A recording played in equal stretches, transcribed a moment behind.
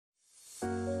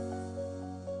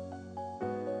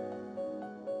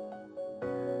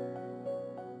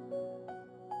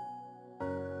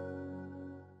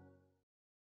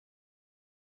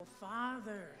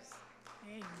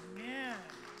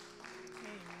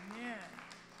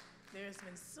there's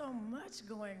been so much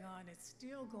going on. It's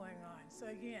still going on. So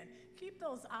again, keep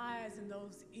those eyes and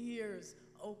those ears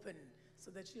open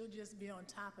so that you'll just be on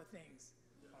top of things.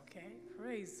 Okay?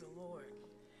 Praise the Lord.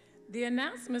 The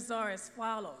announcements are as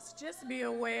follows. Just be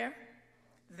aware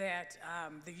that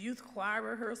the youth choir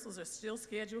rehearsals are still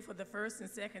scheduled for the first and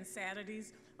second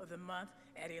Saturdays of the month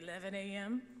at 11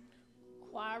 a.m.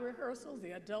 Choir rehearsal,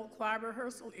 the adult choir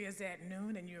rehearsal is at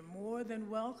noon, and you're more than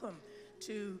welcome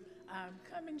to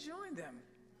come and join them.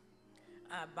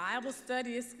 Bible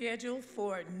study is scheduled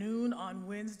for noon on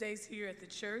Wednesdays here at the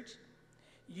church.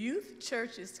 Youth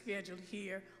church is scheduled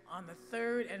here on the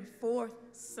third and fourth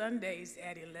Sundays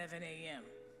at 11 a.m.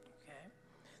 Okay.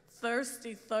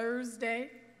 Thirsty Thursday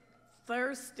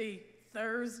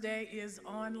is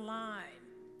online.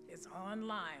 It's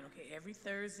online, okay, every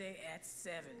Thursday at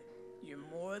 7. You're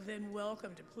more than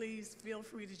welcome to please feel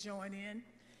free to join in.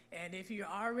 And if you're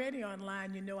already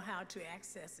online, you know how to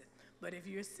access it. But if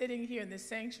you're sitting here in the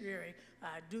sanctuary,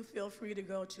 do feel free to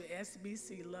go to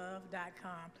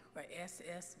sbclove.com or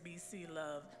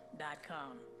ssbclove.com.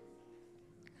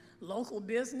 Local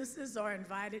businesses are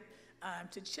invited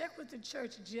to check with the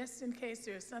church just in case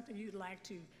there's something you'd like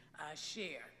to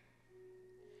share.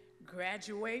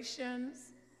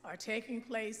 Graduations are taking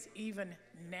place even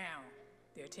now.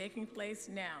 They're taking place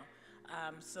now.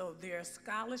 So there are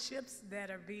scholarships that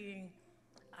are being,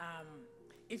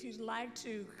 if you'd like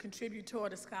to contribute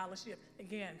toward a scholarship,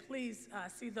 again, please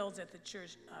see those at the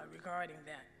church regarding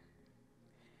that.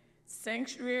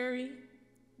 Sanctuary,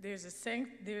 there's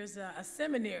a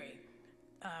seminary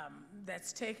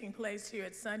that's taking place here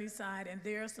at Sunnyside, and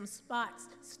there are some spots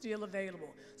still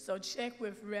available. So check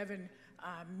with Reverend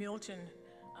Milton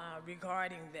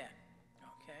regarding that,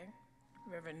 okay?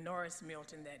 Reverend Norris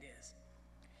Milton, that is.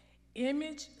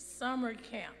 Image Summer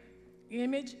Camp.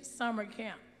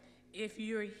 If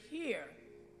you're here,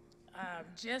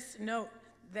 just note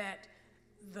that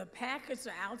the packets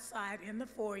are outside in the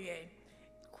foyer.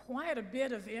 Quite a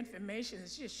bit of information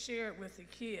is just shared with the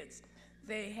kids.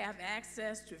 They have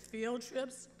access to field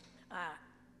trips,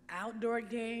 outdoor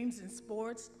games and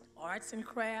sports, arts and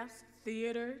crafts,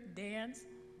 theater, dance,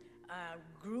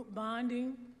 group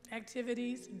bonding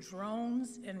activities,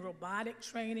 drones and robotic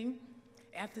training.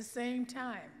 At the same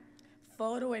time,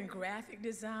 photo and graphic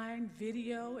design,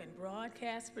 video and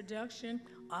broadcast production,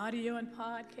 audio and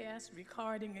podcast,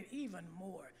 recording, and even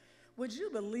more. Would you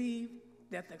believe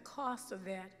that the cost of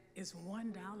that is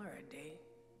 $1 a day?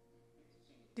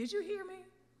 Did you hear me?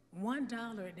 $1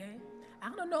 a day. I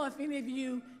don't know if any of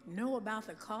you know about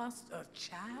the cost of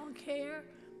child care,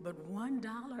 but $1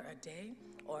 a day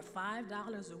or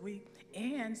 $5 a week,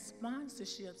 and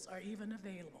sponsorships are even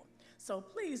available. So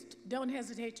please don't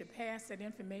hesitate to pass that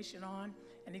information on.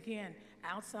 And again,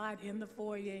 outside in the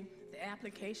foyer, the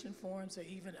application forms are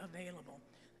even available.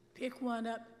 Pick one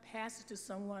up, pass it to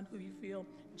someone who you feel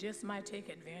just might take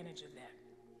advantage of that.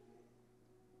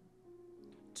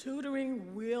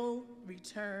 Tutoring will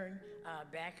return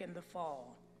back in the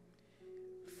fall.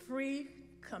 Free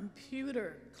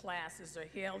computer classes are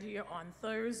held here on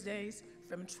Thursdays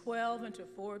from 12 until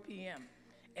 4 p.m.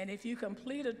 And if you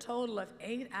complete a total of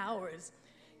 8 hours,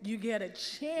 you get a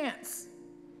chance,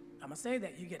 I'm gonna say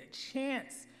that, you get a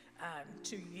chance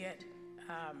to get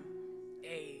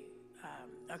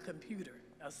a computer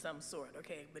of some sort,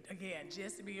 okay? But again,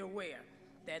 just be aware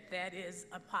that that is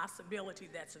a possibility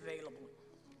that's available.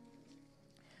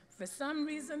 For some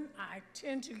reason, I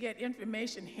tend to get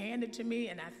information handed to me,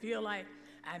 and I feel like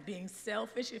I'm being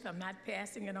selfish if I'm not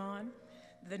passing it on.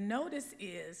 The notice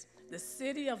is the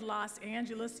City of Los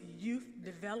Angeles Youth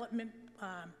Development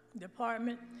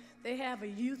Department. They have a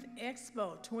Youth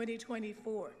Expo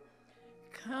 2024.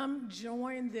 Come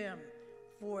join them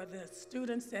for the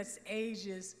students that's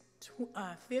ages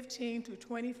 15 to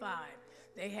 25.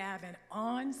 They have an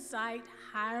on-site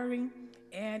hiring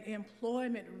and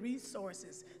employment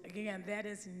resources. Again, that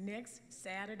is next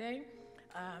Saturday,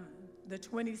 the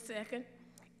 22nd,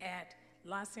 at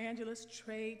Los Angeles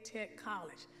Trade Tech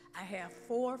College. I have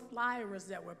 4 flyers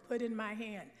that were put in my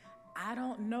hand. I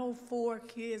don't know 4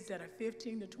 kids that are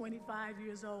 15 to 25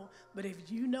 years old, but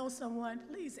if you know someone,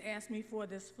 please ask me for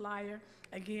this flyer.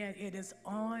 Again, it is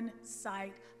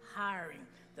on-site hiring.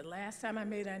 The last time I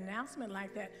made an announcement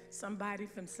like that, somebody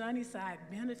from Sunnyside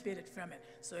benefited from it.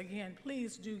 So again,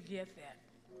 please do get that,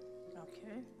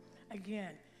 okay?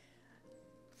 Again,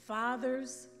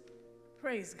 fathers,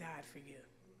 praise God for you.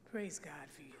 Praise God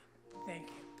for you. Thank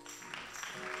you.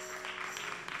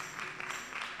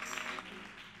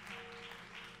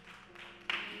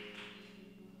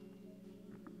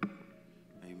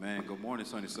 Amen. Good morning,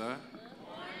 Sunnyside.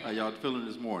 How y'all feeling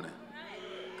this morning?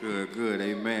 Good, good.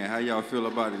 Amen. How y'all feel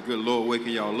about it? Good Lord waking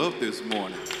y'all up this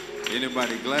morning.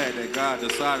 Anybody glad that God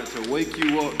decided to wake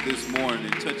you up this morning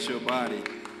and touch your body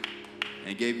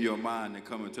and gave you a mind to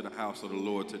come into the house of the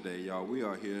Lord today, y'all? We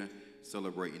are here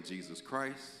celebrating Jesus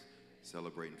Christ,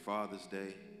 celebrating Father's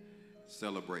Day,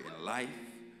 celebrating life,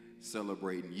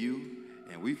 celebrating you.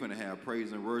 And we're going to have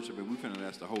praise and worship, and we're going to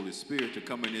ask the Holy Spirit to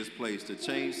come in this place to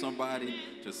change somebody,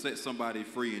 to set somebody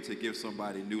free, and to give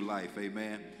somebody new life.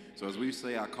 Amen. So as we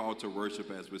say our call to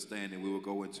worship as we're standing, we will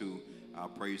go into our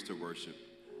praise to worship.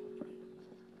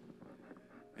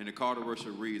 And the call to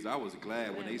worship reads, I was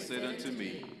glad when they said unto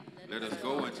me, let us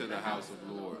go into the house of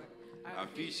the Lord. Our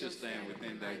feet shall stand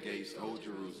within thy gates, O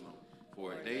Jerusalem.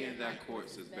 For a day in thy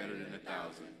courts is better than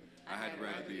 1,000. I had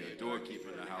rather be a doorkeeper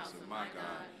in the house of my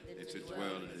God than to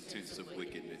dwell in the tents of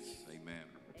wickedness. Amen.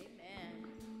 Amen.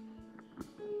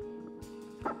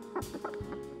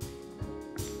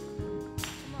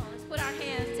 Come on, let's put our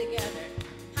hands together.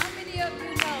 How many of you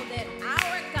know that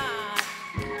our God,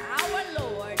 our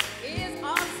Lord, is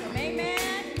awesome?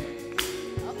 Amen?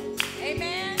 Oh,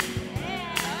 amen?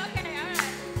 Yeah. Okay, all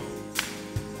right.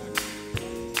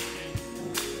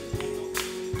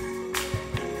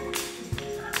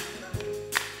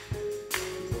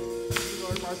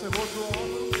 Everybody say, Lord, you're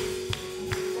awesome.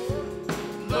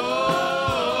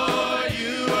 Lord,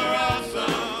 you are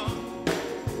awesome.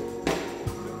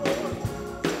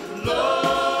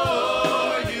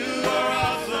 Lord, you are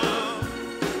awesome.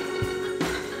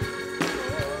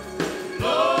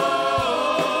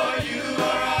 Lord, you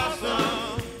are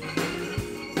awesome.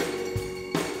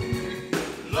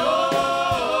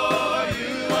 Lord,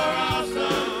 you are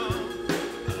awesome.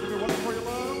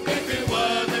 If it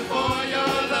wasn't for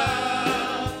your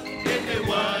love, if it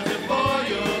wasn't for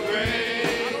your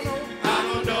grace, I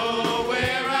don't know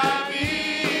where I'd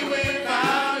be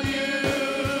without you.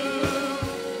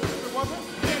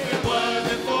 If it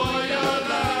wasn't for your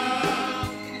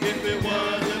love, if it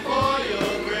wasn't for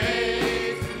your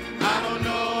grace, I don't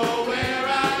know where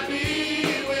I'd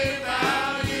be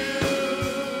without you.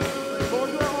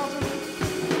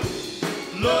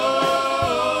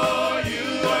 Lord, you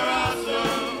are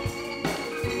awesome.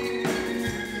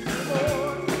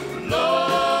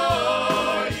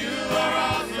 Lord, you are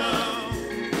awesome.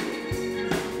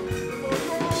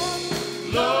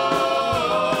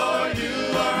 Lord, you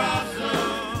are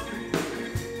awesome.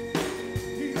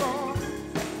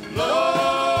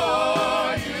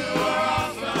 Lord, you are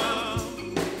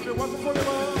awesome.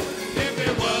 If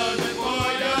it wasn't for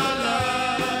your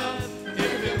love,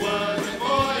 if it wasn't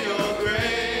for your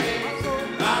grace,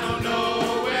 I don't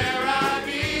know where I'd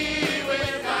be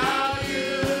without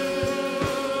you.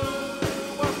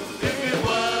 If it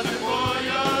wasn't for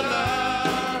your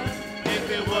love, if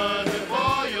it wasn't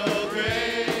for your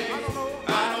grace, I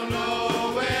don't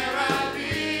know where I'd be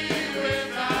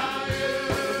without you.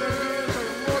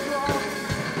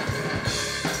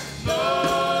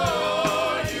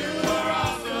 Lord, you are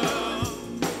awesome.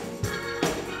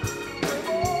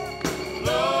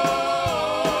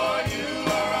 Lord, you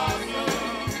are awesome.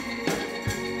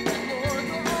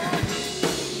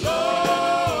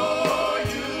 Lord,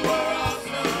 you are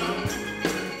awesome.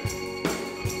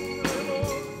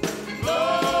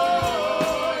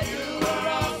 Lord, you are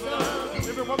awesome.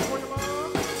 If it wasn't for your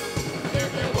love,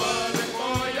 if it wasn't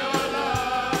for your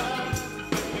love,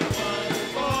 if it wasn't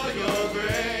for your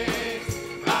grace,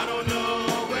 I don't know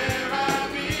where I'd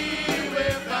be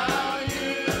without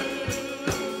you.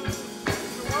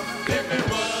 If it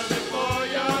wasn't for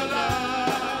your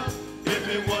love, if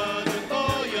it wasn't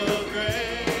for your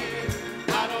grace,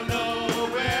 I don't know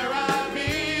where I'd be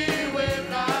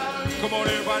without you. Come on,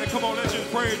 everybody. Come on, let's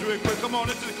just praise real quick. Come on,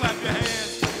 let's just clap your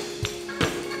hands.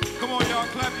 Come on, y'all,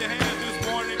 clap your hands this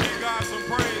morning and give God some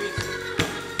praise.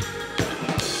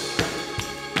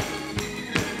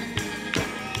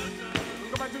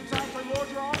 go back to the time and say, Lord,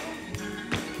 you're awesome.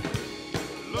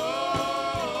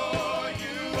 Lord,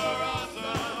 you are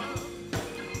awesome.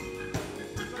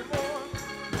 Say, Lord,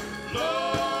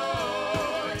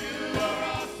 Lord, you are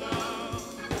awesome.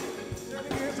 say it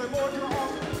again. Say, Lord, you're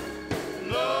awesome.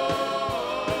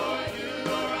 Lord,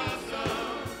 you are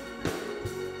awesome.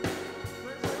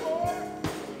 Say, Lord,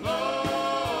 Lord,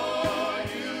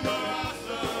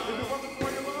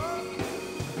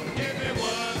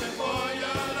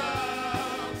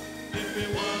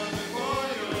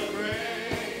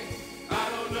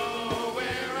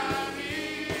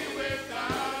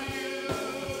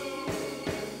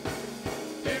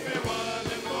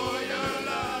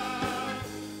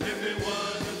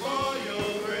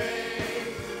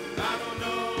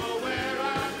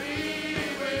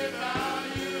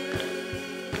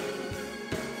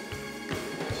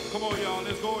 Come on, y'all.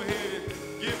 Let's go ahead and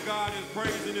give God his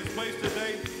praise in this place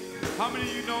today. How many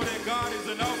of you know that God is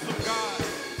an awesome God?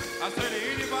 I said,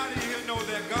 did anybody here know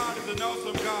that God is an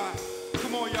awesome God?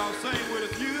 Come on, y'all. Sing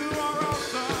with us. You are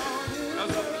awesome.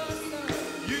 That's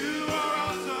you are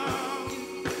awesome.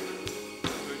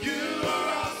 You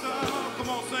are awesome. Come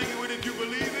on, sing it with it if you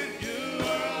believe it. You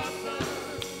are awesome.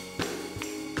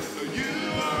 You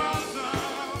are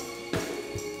awesome.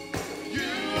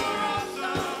 You are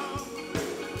awesome.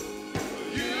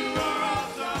 You are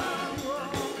awesome.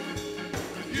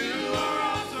 You are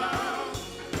awesome.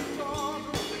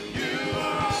 You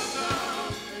are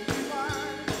awesome.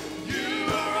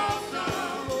 You are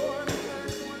awesome.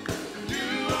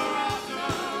 You are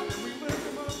awesome.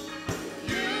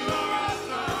 You are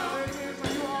awesome.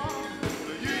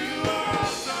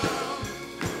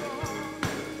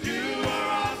 You are awesome. You are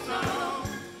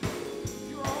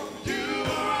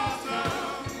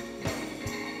awesome.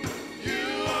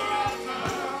 You are awesome. You are awesome.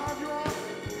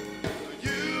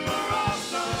 You are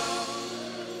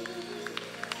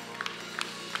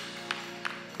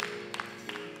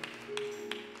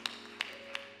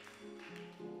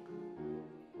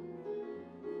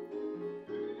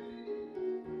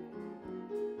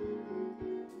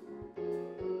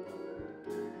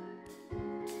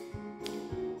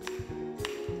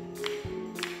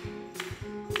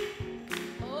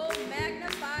Oh,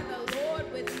 magnify the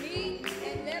Lord with me,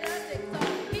 and let us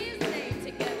exalt his name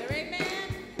together.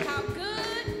 Amen. How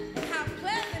good and how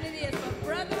pleasant it is for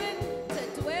brethren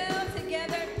to dwell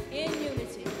together in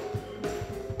unity.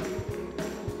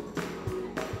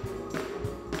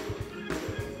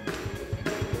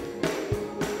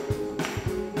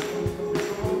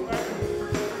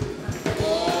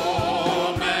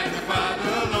 Oh, magnify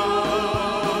the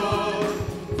Lord,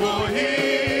 for he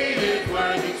is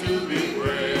worthy to be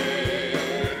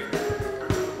praised.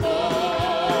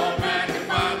 Oh,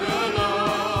 magnify the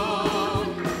Lord,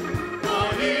 for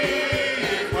he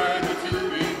is worthy to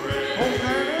be praised.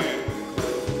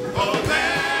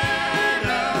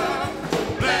 Hosanna,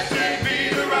 blessed be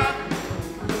the rock,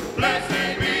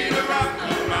 blessed be the rock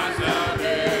of my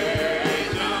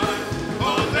salvation.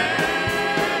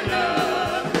 Hosanna,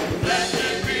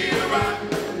 blessed be the rock,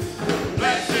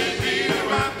 blessed be the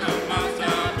rock of my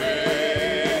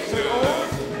salvation.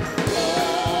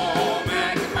 Oh,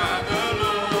 magnify the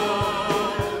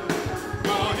Lord,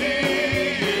 for he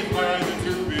is worthy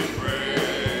to be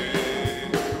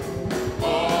praised.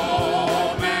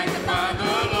 Oh, magnify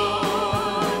the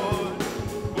Lord,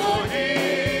 for he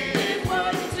is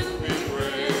worthy to be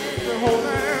praised.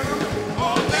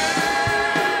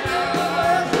 Hosanna,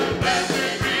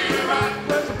 blessed be the rock,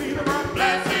 blessed be the rock,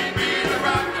 blessed be the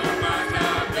rock of my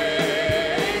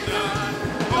salvation.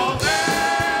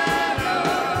 Hosanna,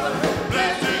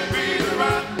 blessed be the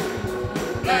rock,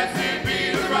 blessed be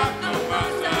the rock of my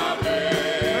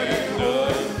salvation.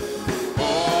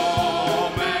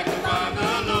 Oh, magnify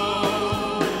the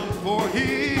Lord, for he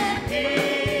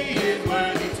is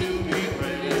worthy to be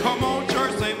praised. Come on,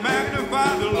 church, say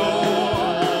magnify the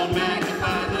Lord,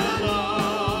 magnify the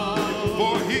Lord,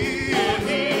 for he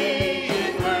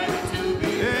is worthy to be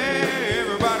praised.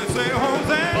 Everybody say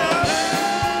Hosanna,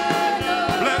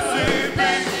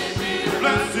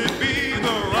 blessed be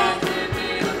the rock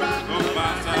of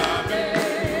my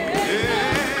salvation.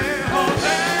 Yeah,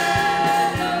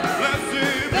 Hosanna, blessed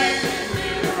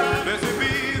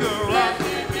be the rock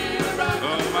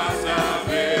of my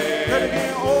salvation.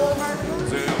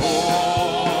 Say,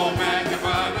 oh,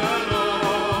 magnify the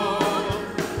Lord,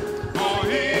 for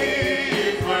he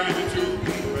is worthy to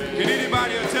be praised. Can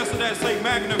anybody attest to that? Say,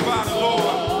 magnify the Lord.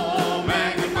 Oh,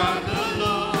 magnify the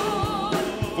Lord,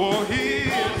 for he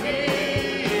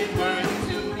is worthy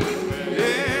to be praised.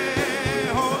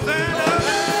 Yeah, Hosanna,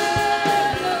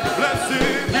 blessed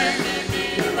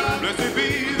be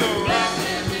the rock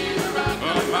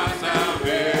of my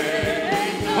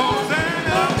salvation.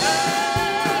 Hosanna,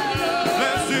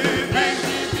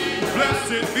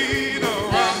 blessed be the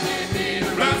rock,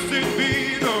 blessed be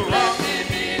the rock,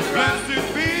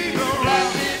 blessed be the rock,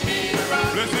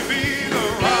 blessed be the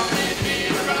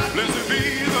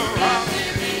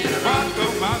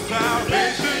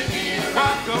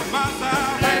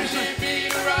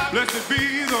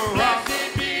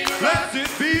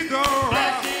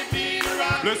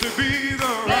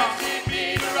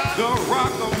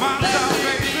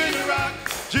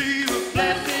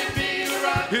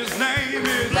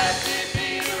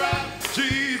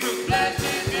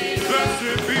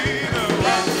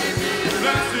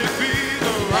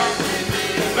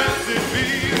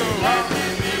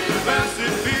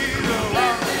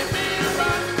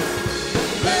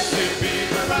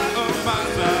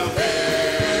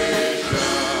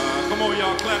on,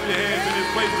 y'all clap your hands in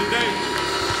this place today.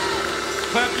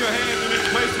 Clap your hands in this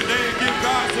place today and give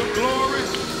God some glory.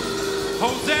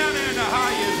 Hosanna in the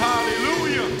highest.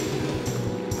 Hallelujah.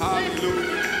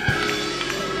 Hallelujah.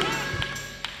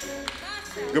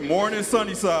 Good morning,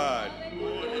 Sunnyside.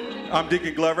 I'm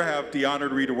Deacon Glover. I have the honor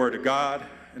to read the Word of God.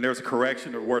 And there's a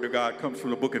correction. The Word of God comes from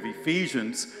the book of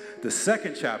Ephesians, the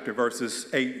 2nd chapter, verses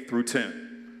 8 through 10.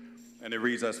 And it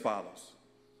reads as follows.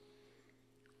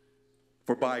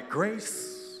 For by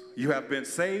grace you have been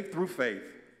saved through faith,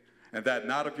 and that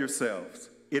not of yourselves.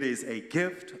 It is a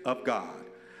gift of God,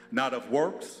 not of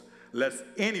works, lest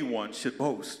anyone should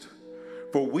boast.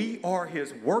 For we are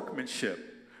his workmanship,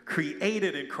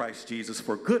 created in Christ Jesus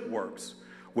for good works,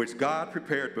 which God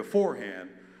prepared beforehand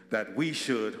that we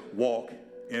should walk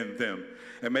in them.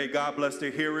 And may God bless the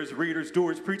hearers, readers,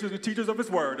 doers, preachers, and teachers of his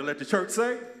word. And let the church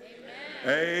say,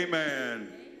 amen.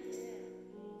 Amen.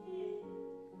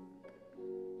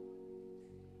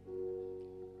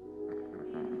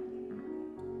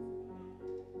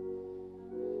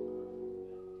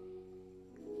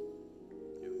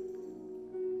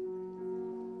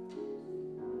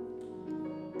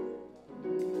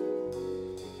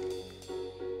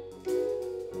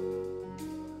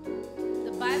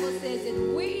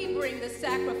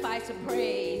 Sacrifice of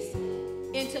praise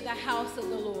into the house of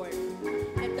the Lord.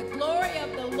 Let the glory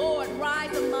of the Lord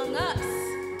rise among us.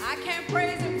 I can't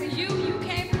praise him for you, you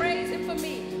can't praise him for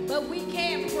me, but we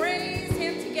can praise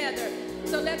him together.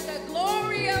 So let the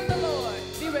glory of the Lord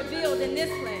be revealed in this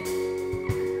place.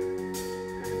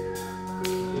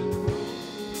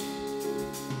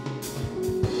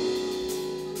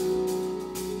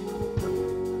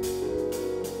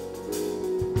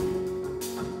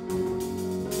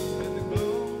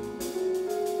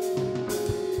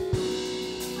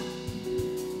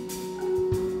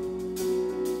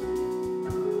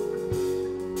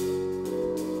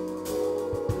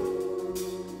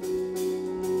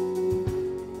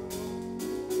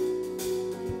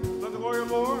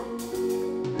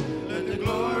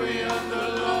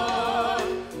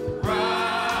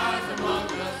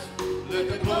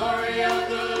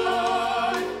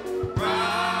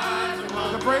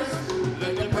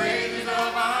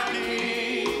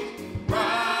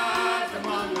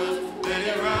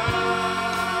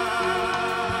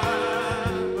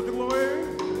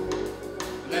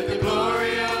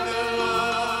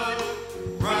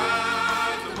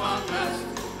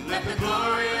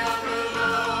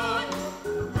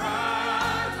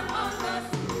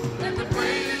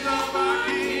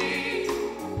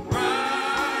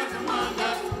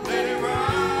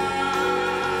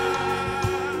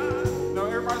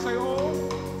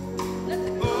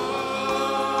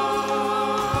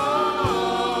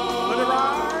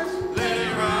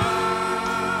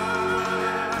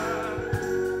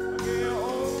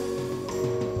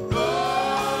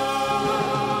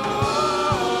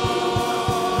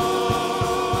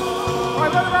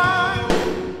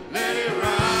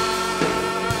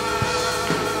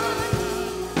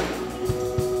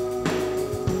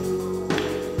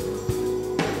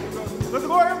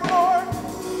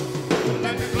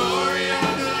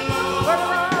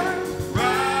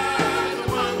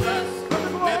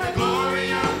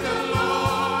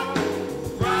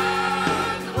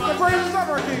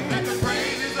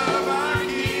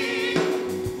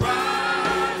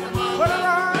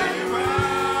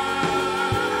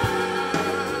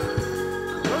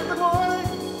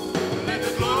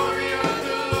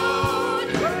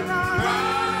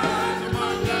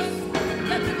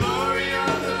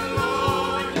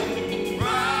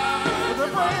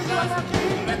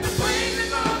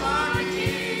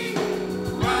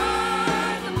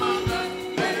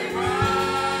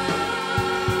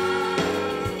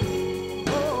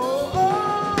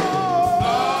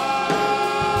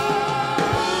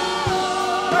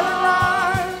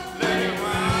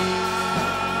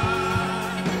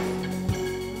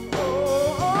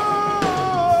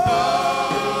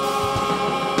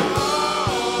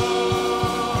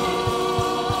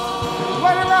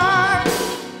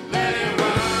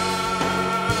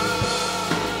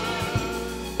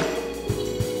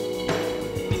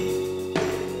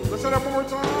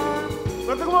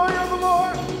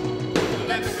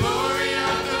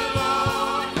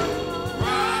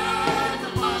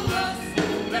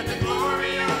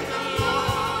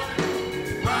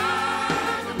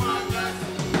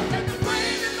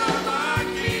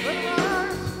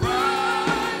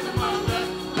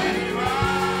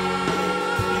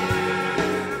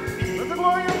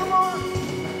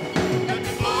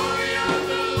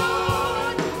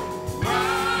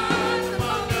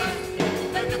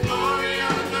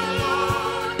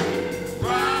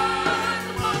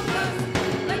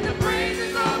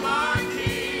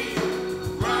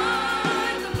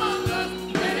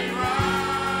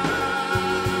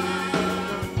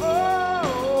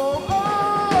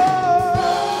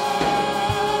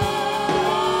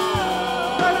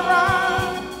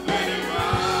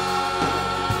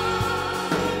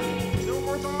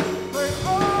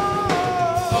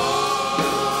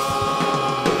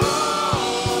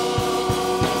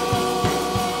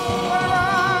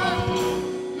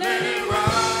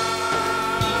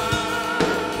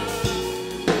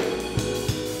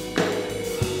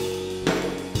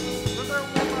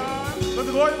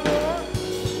 glory of the Lord.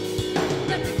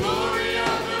 Let the glory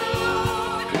of the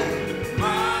Lord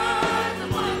rise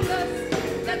among us.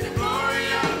 Let the glory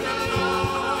of the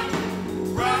Lord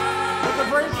rise Let the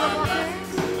praise of our among us.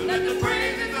 King. Let the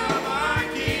praises of our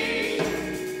King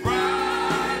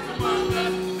rise among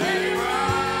us. Let it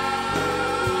rise.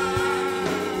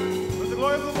 Let the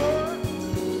glory of the Lord.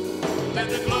 Let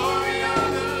the glory of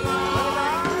the Lord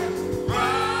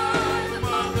rise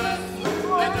among us.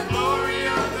 Let the glory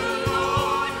of the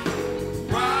Lord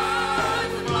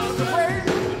rise among us.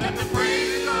 Let the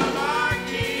praises of our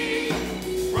King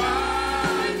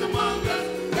rise among us.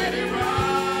 Let it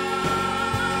rise.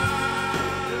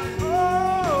 Oh,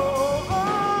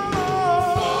 oh,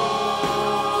 oh.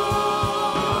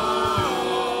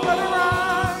 Let it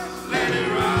rise. Let it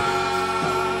rise.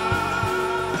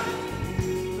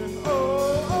 Oh,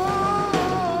 oh,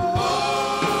 oh.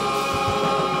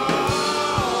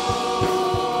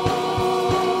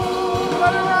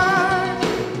 Let it rise.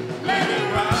 Let it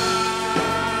rise.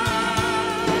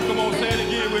 Come on, say it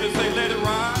again with us. Say, let it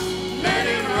rise. Let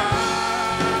it rise.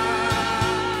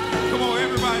 Come on,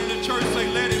 everybody in the church say,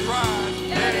 let it rise.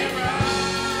 Let it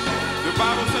rise. The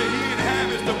Bible says he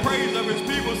inhabits the praise of his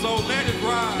people, so let it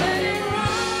rise. Let it rise.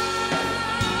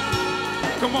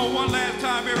 Come on, one last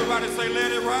time, everybody say,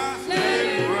 let it rise. Let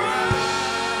it rise.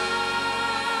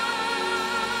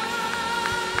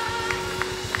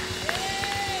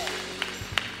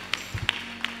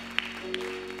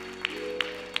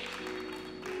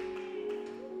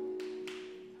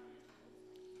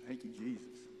 Thank you,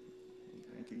 Jesus.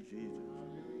 Thank you, Jesus.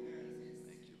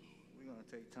 We're going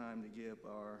to take time to give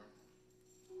our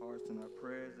hearts and our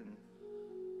prayers and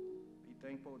be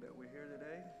thankful that we're here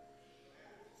today.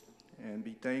 And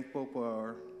be thankful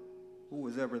for who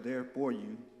was ever there for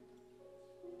you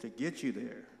to get you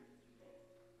there.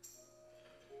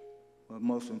 But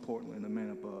most importantly, the man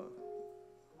above.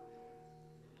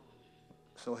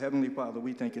 So, Heavenly Father,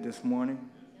 we thank you this morning.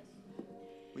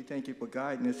 We thank you for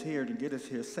guiding us here to get us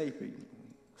here safely.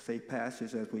 Safe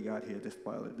passage as we got here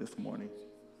this morning.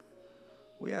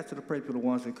 We ask you to pray for the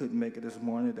ones that couldn't make it this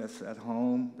morning, that's at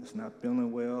home, that's not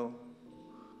feeling well,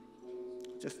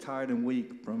 just tired and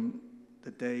weak from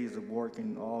the days of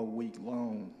working all week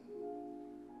long.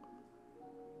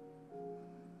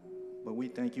 But we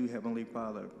thank you, Heavenly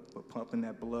Father, for pumping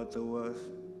that blood through us,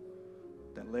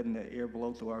 that letting that air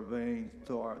blow through our veins,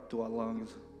 through our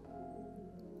lungs,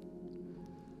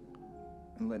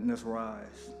 and letting us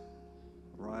rise.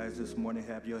 Rise this morning,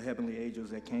 have your heavenly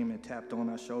angels that came and tapped on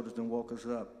our shoulders and woke us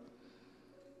up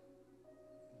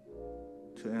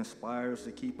to inspire us,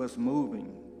 to keep us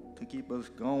moving, to keep us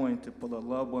going, for the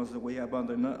loved ones that we have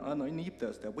underneath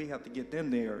us, that we have to get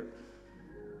them there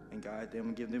and guide them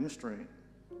and give them strength.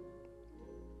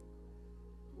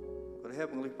 But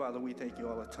Heavenly Father, we thank you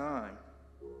all the time,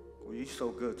 for you're so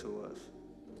good to us.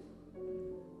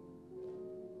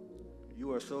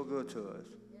 You are so good to us.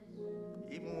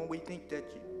 Even when we think that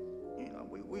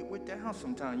we're down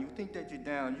sometimes. You think that you're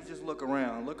down, you just look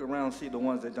around, see the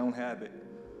ones that don't have it.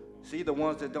 See the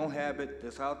ones that don't have it,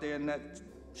 that's out there in that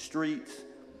streets,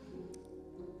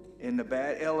 in the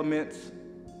bad elements,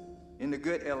 in the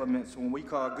good elements, when we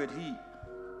call good heat.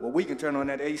 Well, we can turn on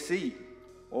that AC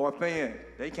or a fan.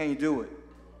 They can't do it.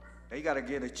 They got to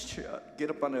get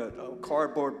up on a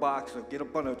cardboard box or get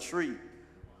up on a tree.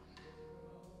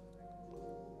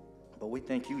 But we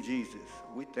thank you, Jesus.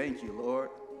 We thank you, Lord.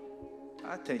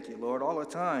 I thank you, Lord, all the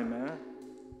time, man.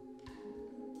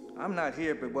 I'm not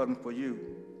here if it wasn't for you.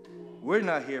 We're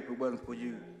not here if it wasn't for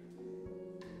you.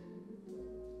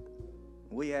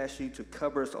 We ask you to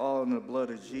cover us all in the blood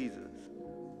of Jesus.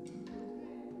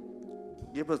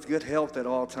 Give us good health at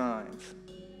all times.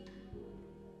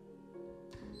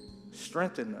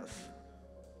 Strengthen us.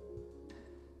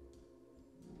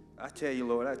 I tell you,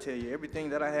 Lord,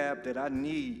 everything that I have that I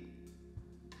need,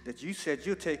 that you said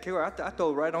you'll take care of, I throw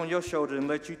it right on your shoulder and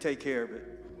let you take care of it.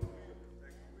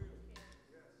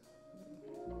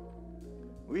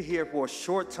 We're here for a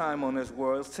short time on this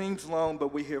world. It seems long,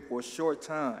 but we're here for a short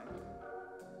time.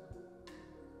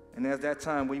 And at that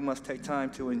time, we must take time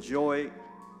to enjoy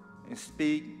and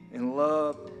speak and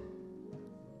love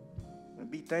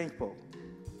and be thankful.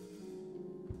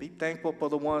 Be thankful for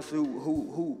the ones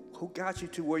who got you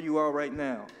to where you are right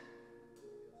now.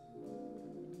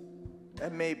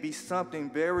 That may be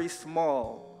something very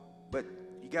small, but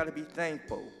you got to be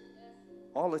thankful.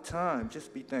 All the time,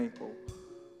 just be thankful.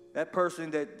 That person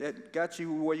that got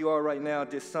you where you are right now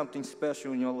did something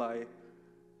special in your life.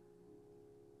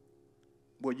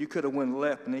 Well, you could have went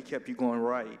left and they kept you going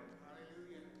right.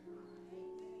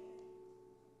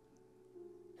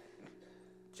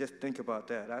 Just think about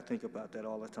that. I think about that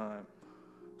all the time.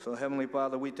 So, Heavenly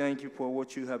Father, we thank you for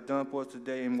what you have done for us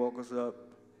today and woke us up.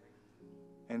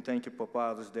 And thank you for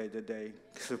Father's Day today.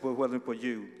 Because if it wasn't for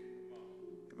you,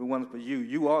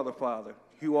 you are the Father.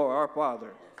 You are our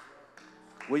Father.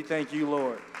 We thank you,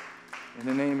 Lord. In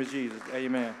the name of Jesus,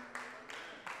 amen.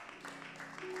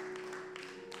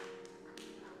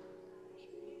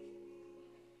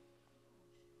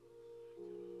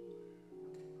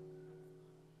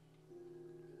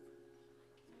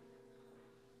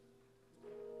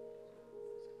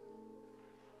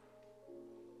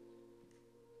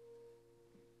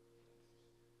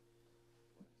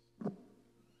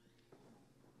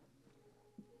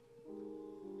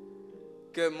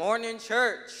 Good morning,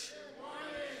 church.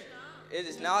 It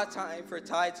is now time for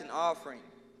tithes and offering.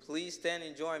 Please stand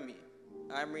and join me.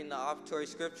 I'm reading the offertory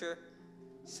scripture,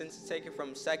 since it's taken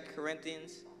from 2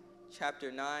 Corinthians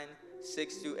chapter 9,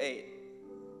 6 through 8.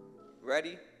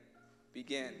 Ready?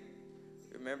 Begin.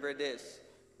 Remember this: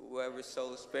 whoever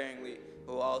sows sparingly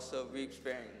will also reap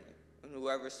sparingly, and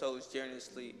whoever sows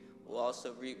generously will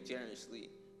also reap generously.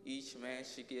 Each man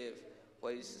should give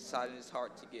what he's decided in his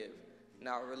heart to give,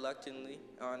 not reluctantly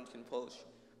or on compulsion,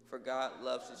 for God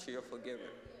loves a cheerful giver.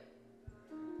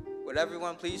 Would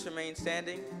everyone please remain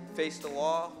standing, face the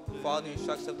wall, follow the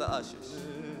instructions of the ushers.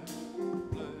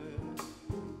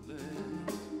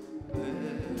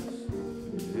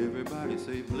 Everybody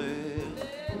say bless,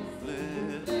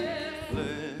 bless, bless, bless,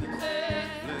 bless,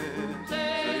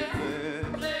 say bless,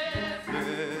 bless,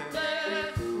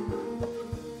 bless.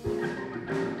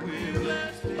 We're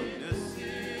blessed in the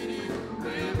city,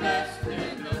 we're blessed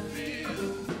in the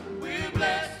field, we're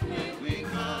blessed when we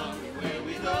come and when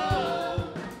we go.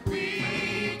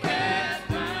 We cast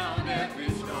down every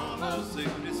stronghold,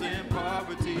 sickness and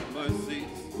poverty must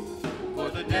cease, for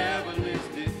the devil is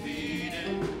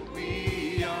defeated.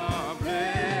 We are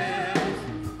blessed,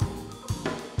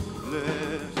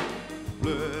 blessed,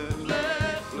 blessed,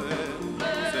 blessed, blessed.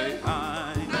 Say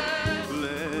I'm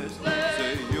blessed,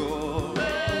 say you're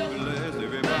blessed.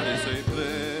 Everybody say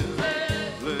blessed,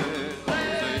 blessed,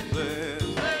 say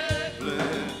blessed,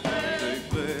 blessed, say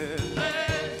blessed,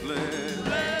 blessed,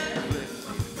 blessed.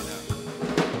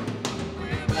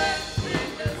 We're blessed in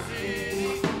the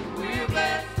city, we're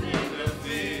blessed in the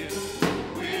field,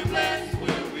 we're blessed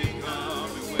when we come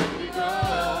and when we go.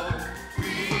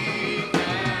 We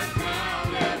cast down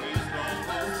every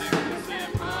stronghold, sickness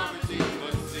and poverty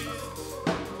must cease,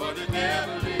 for the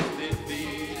devil is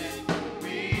defeated.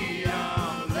 We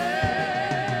are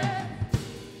blessed.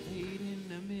 Late in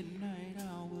the midnight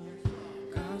hour,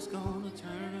 God's gonna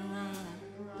turn around.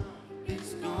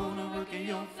 It's gonna work in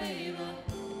your favor.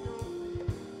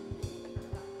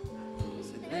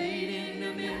 Late in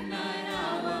the midnight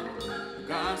hour,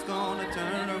 God's gonna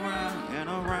turn around and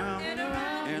around and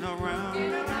around and around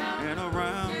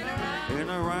and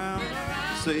around.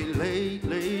 Say late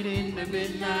in the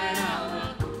midnight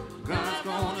hour, God's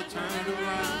gonna turn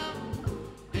around.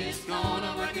 It's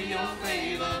gonna work in your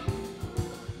favor.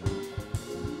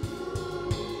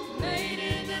 Late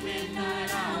in the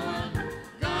midnight hour,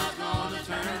 God's gonna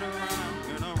turn around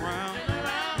and around and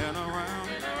around and around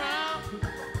and around.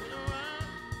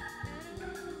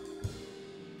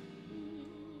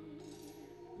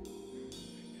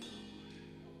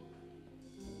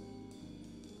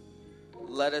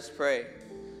 Let us pray.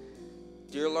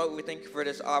 Dear Lord, we thank you for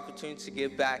this opportunity to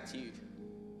give back to you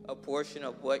a portion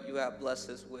of what you have blessed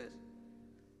us with.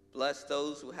 Bless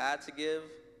those who had to give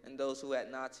and those who had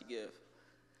not to give.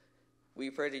 We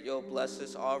pray that you'll bless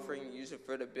this offering and use it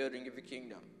for the building of your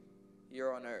kingdom here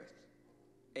on earth.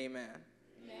 Amen.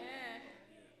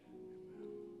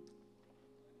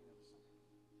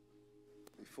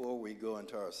 Before we go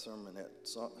into our sermonette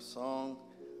song,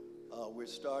 we're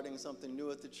starting something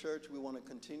new at the church. We want to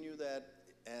continue that,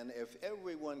 and if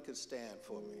everyone could stand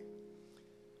for me.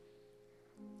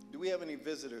 Do we have any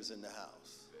visitors in the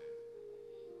house?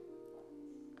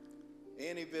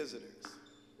 Any visitors?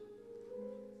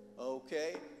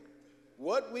 Okay.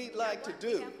 What we'd like to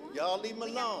do, y'all leave him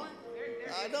alone.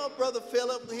 I know, Brother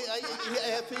Philip,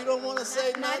 if you don't want to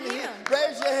say nothing,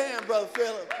 raise your hand, Brother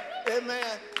Philip. Hey,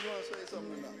 man, you want to say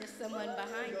something or not? There's someone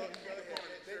behind him.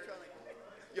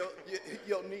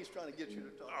 Your niece trying to get you to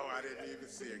talk. Oh, I didn't even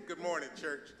see it. Good morning,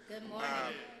 church. Good morning.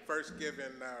 First,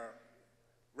 giving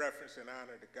reference and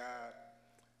honor to God,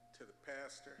 to the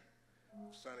pastor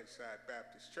of Sunnyside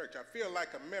Baptist Church. I feel like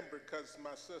a member because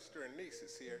my sister and niece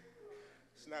is here.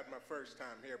 It's not my first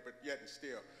time here, but yet and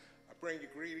still. I bring you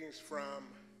greetings from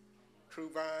True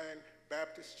Vine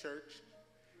Baptist Church,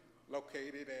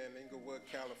 located in Inglewood,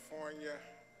 California.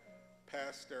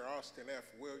 Pastor Austin F.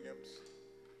 Williams,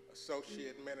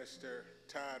 Associate Minister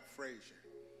Todd Frazier.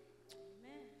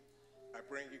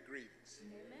 bring you greetings.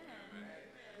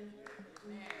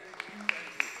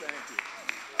 Thank you.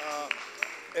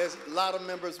 There's a lot of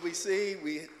members we see,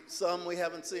 some we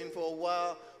haven't seen for a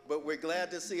while, but we're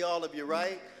glad to see all of you,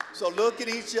 right? So look at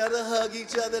each other, hug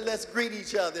each other, let's greet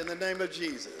each other in the name of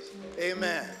Jesus.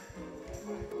 Amen.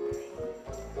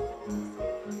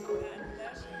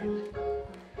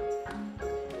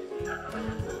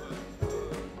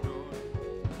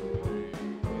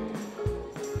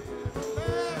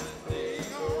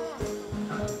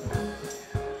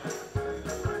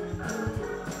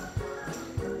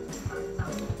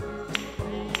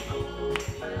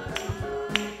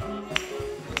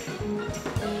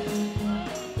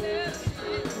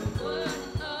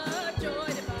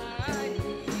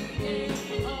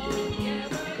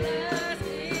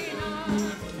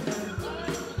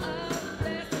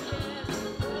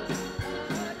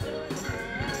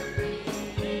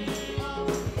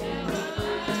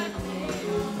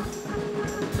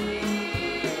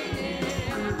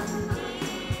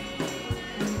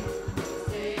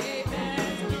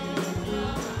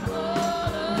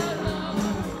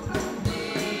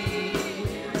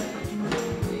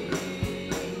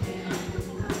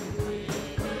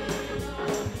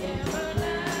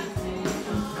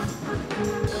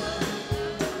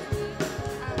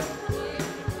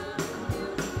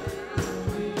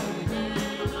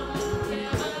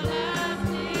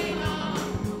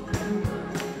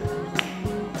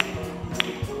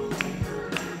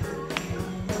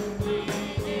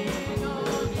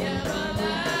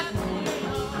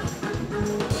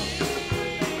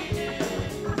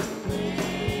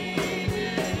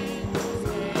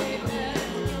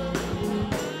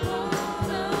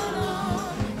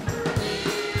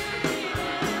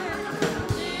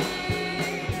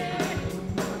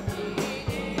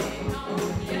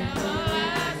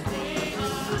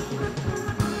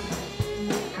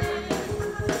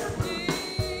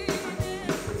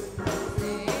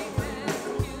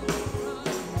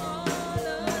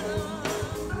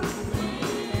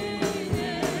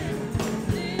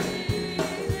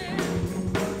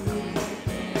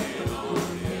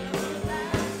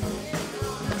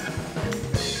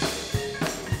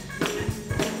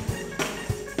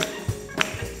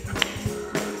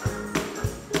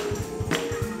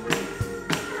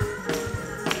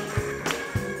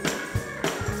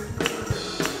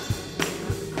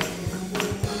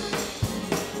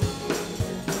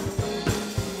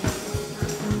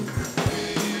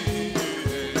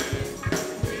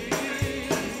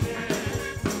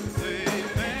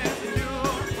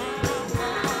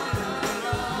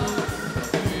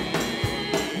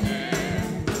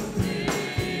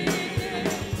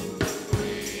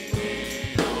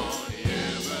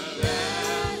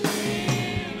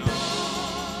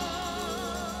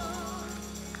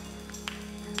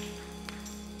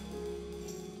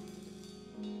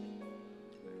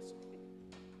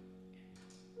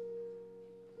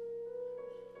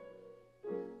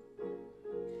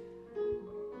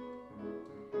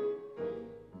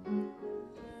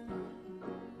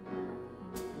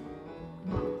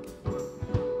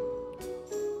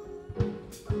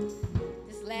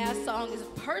 Song is a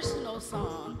personal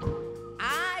song.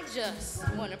 I just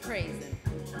want to praise him.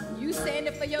 You saying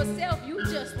it for yourself, you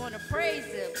just want to praise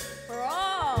him for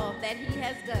all that he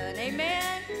has done.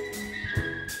 Amen?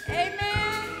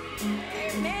 Amen?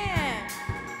 Amen.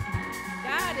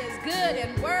 God is good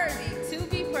and worthy to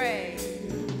be praised.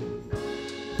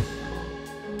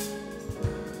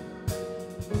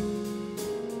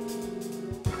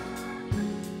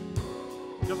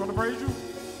 Just want to praise you?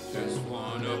 Just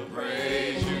want to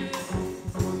praise you.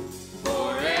 To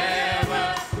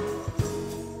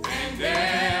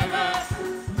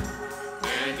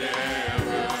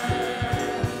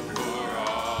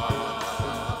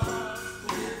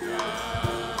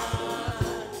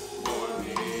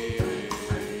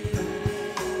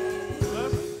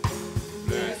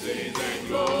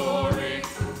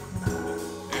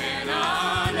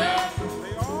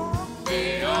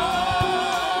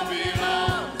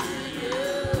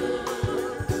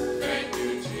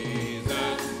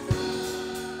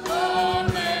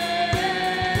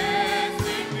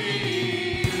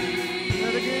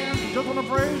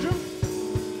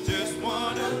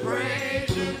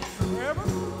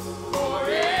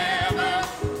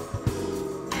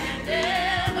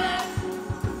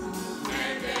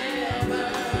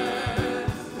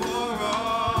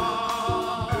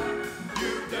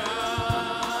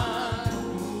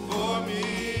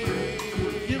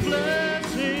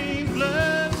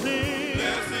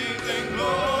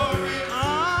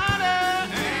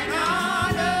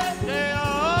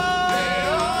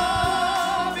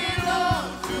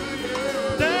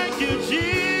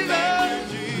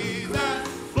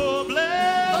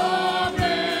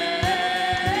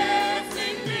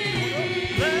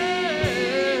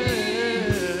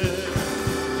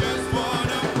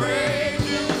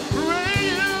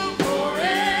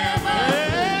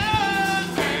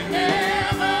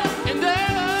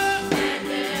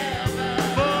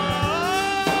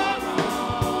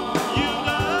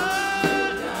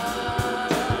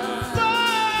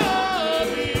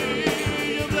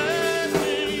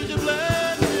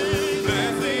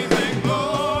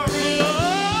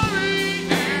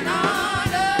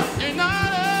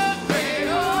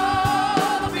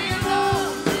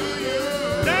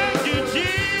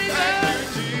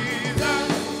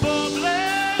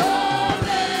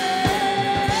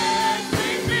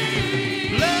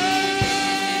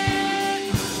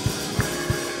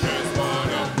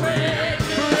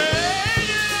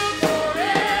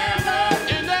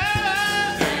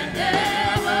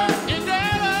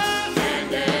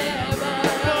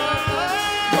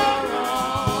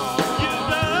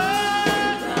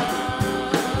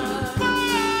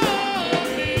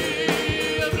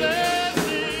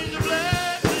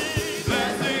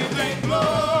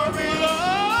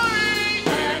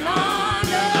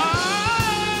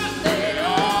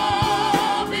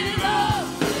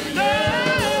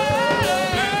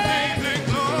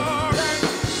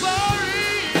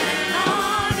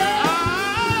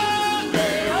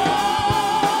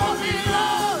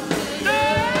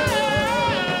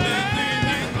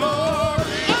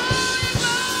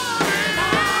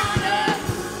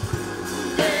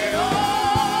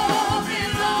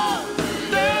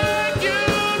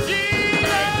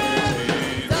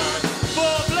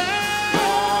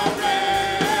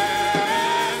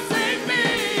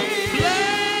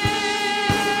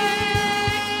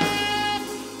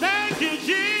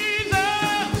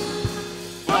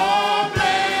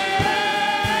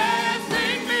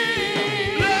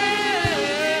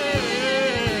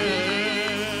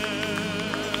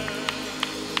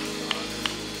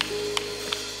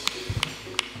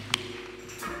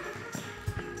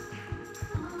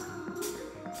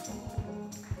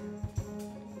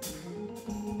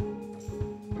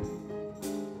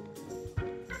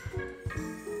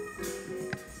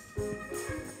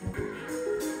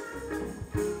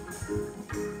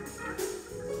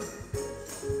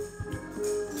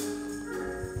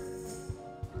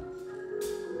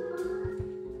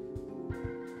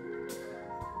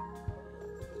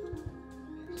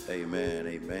Amen,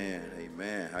 amen,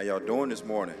 amen. How y'all doing this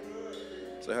morning?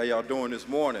 Say, how y'all doing this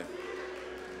morning?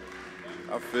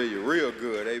 I feel you real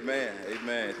good. Amen,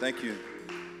 amen. Thank you.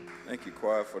 Thank you,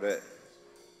 choir, for that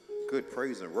good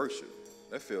praise and worship.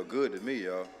 That feel good to me,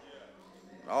 y'all.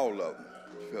 All of them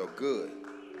felt good.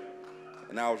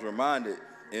 And I was reminded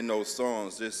in those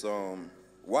songs just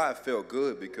why it felt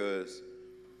good, because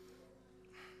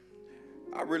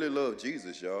I really love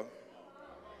Jesus, y'all.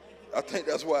 I think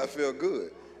that's why it felt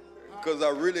good, because I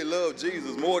really love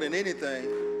Jesus more than anything.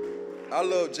 I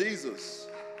love Jesus.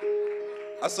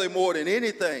 I say more than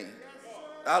anything.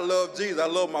 I love Jesus. I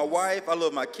love my wife. I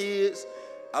love my kids.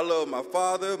 I love my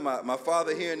father. My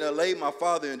father here in L.A., my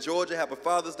father in Georgia. Happy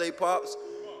Father's Day, Pops.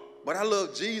 But I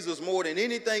love Jesus more than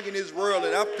anything in this world.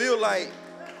 And I feel like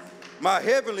my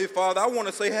Heavenly Father, I want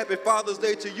to say Happy Father's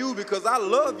Day to you, because I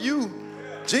love you,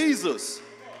 Jesus,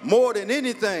 more than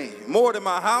anything. More than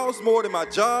my house, more than my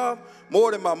job,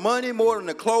 more than my money, more than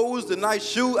the clothes, the nice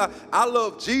shoe. I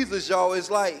love Jesus, y'all.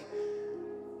 It's like,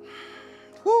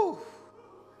 whoo,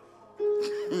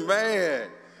 man.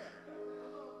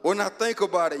 When I think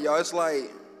about it, y'all, it's like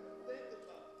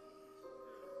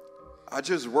I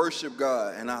just worship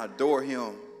God and I adore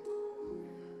him.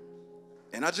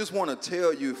 And I just want to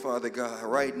tell you, Father God,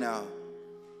 right now,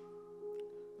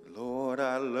 Lord,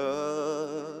 I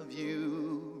love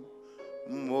you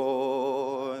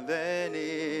more than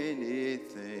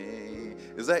anything.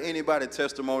 Is that anybody's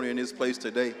testimony in this place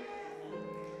today?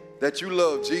 That you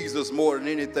love Jesus more than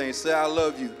anything? Say, I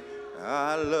love you.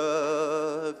 I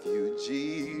love you,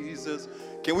 Jesus.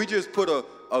 Can we just put a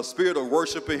spirit of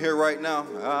worship in here right now?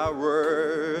 I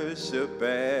worship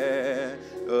and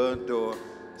adore.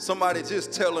 Somebody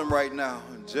just tell him right now.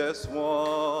 Just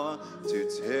want to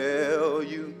tell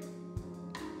you,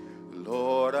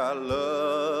 Lord, I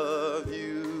love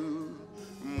you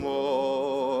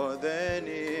more than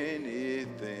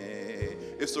anything.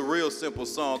 It's a real simple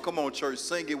song. Come on, church,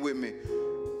 sing it with me.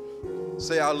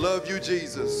 Say, I love you,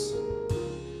 Jesus.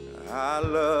 I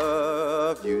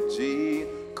love you, Jesus.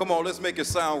 Come on, let's make it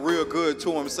sound real good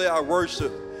to him. Say, I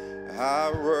worship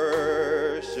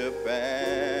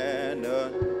and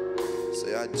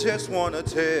say, I just want to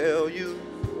tell you,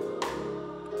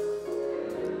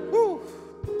 woo,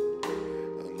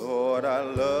 Lord, I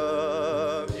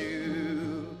love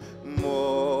you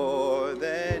more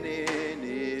than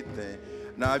anything.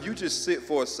 Now, if you just sit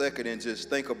for a second and just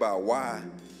think about why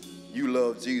you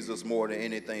love Jesus more than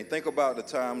anything. Think about the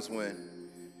times when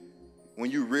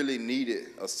you really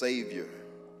needed a Savior.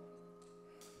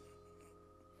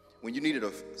 When you needed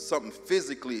something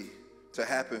physically to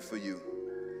happen for you.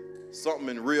 Something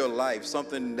in real life,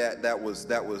 something that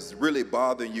was really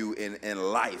bothering you in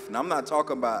life. Now, I'm not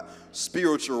talking about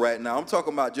spiritual right now. I'm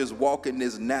talking about just walking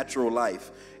this natural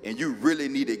life, and you really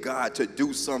needed God to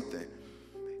do something.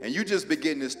 And you just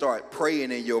begin to start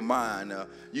praying in your mind.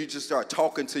 You just start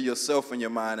talking to yourself in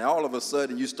your mind. And all of a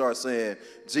sudden you start saying,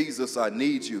 Jesus, I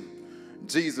need you.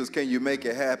 Jesus, can you make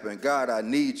it happen? God, I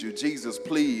need you. Jesus,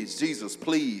 please. Jesus,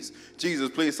 please. Jesus,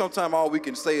 please. Sometimes all we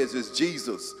can say is just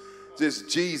Jesus. Just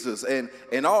Jesus. And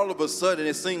all of a sudden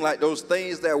it seemed like those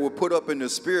things that were put up in the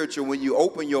spiritual, when you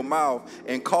open your mouth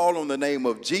and call on the name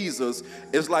of Jesus,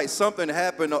 it's like something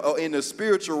happened in the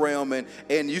spiritual realm, and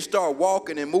you start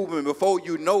walking and moving. Before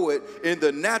you know it, in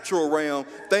the natural realm,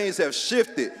 things have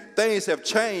shifted. Things have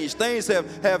changed. Things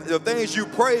have the things you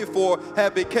prayed for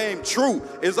have became true.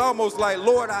 It's almost like,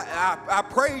 Lord, I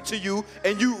prayed to you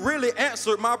and you really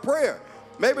answered my prayer.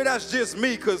 Maybe that's just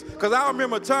me, because I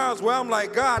remember times where I'm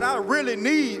like, God, I really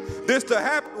need this to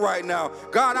happen right now.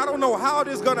 God, I don't know how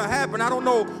this is going to happen. I don't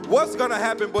know what's going to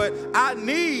happen, but I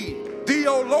need thee,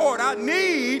 oh Lord. I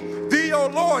need thee, oh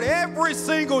Lord, every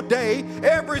single day,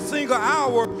 every single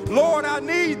hour. Lord, I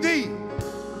need thee.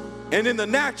 And in the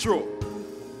natural,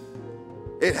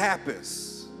 it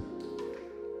happens.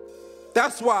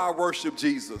 That's why I worship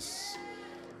Jesus.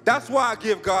 That's why I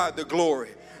give God the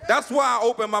glory. That's why I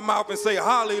open my mouth and say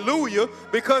hallelujah,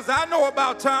 because I know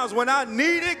about times when I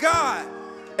needed God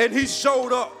and he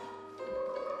showed up.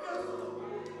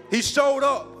 He showed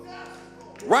up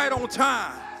right on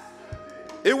time.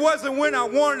 It wasn't when I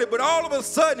wanted it, but all of a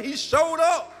sudden he showed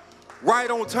up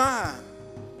right on time.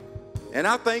 And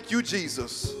I thank you,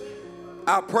 Jesus.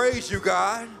 I praise you,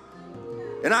 God.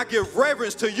 And I give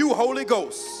reverence to you, Holy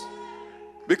Ghost,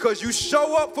 because you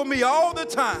show up for me all the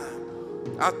time.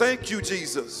 I thank you,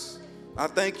 Jesus. I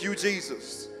thank you,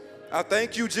 Jesus. I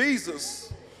thank you,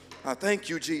 Jesus. I thank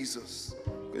you, Jesus,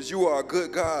 because you are a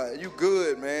good God. You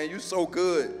good, man. You so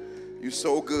good. You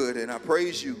so good. And I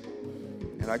praise you.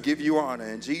 And I give you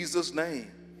honor in Jesus'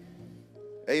 name.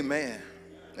 Amen.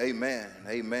 Amen.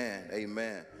 Amen.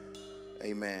 Amen.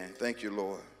 Amen. Thank you,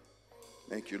 Lord.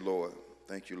 Thank you, Lord.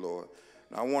 Thank you, Lord.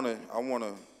 Now, I want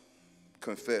to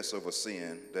confess of a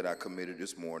sin that I committed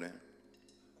this morning.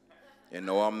 And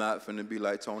no, I'm not finna be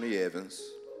like Tony Evans.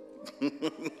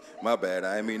 My bad.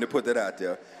 I didn't mean to put that out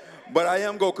there. But I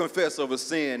am going to confess of a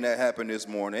sin that happened this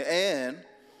morning. And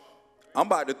I'm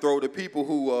about to throw the people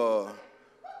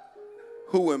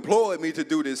who employed me to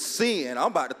do this sin, I'm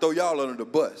about to throw y'all under the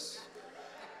bus.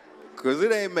 Because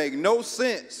it ain't make no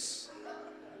sense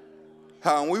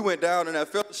how when we went down in that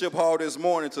fellowship hall this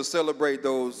morning to celebrate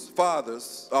those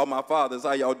fathers, all my fathers,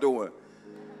 how y'all doing?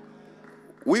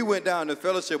 We went down to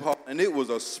fellowship hall and it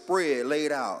was a spread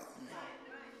laid out.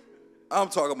 I'm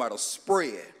talking about a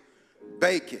spread.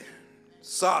 Bacon,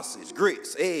 sausage,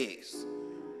 grits, eggs.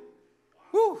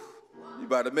 Whew. You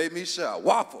about to make me shout.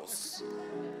 Waffles.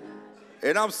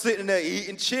 And I'm sitting there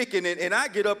eating chicken, and I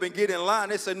get up and get in line.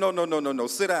 They say, no,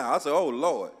 sit down. I said, oh,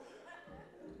 Lord.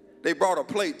 They brought a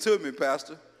plate to me,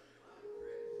 Pastor.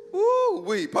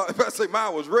 Woo-wee. Pastor,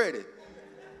 mine was ready.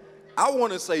 I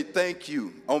want to say thank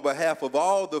you on behalf of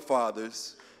all the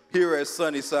fathers here at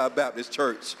Sunnyside Baptist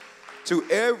Church to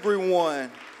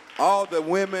everyone, all the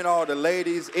women, all the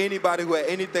ladies, anybody who had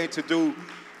anything to do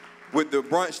with the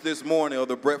brunch this morning or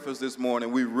the breakfast this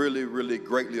morning. We really, really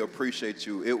greatly appreciate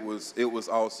you. It was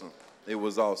awesome. It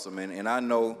was awesome. And I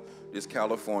know it's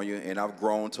California, and I've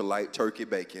grown to like turkey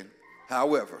bacon.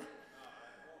 However,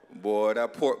 boy,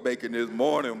 that pork bacon this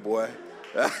morning, boy,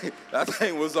 that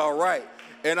thing was all right.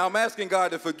 And I'm asking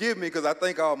God to forgive me because I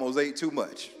think I almost ate too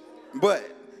much. But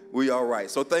we all right.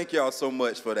 So thank y'all so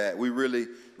much for that. We really,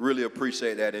 really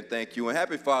appreciate that, and thank you. And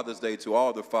happy Father's Day to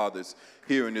all the fathers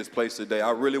here in this place today.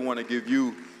 I really want to give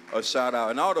you a shout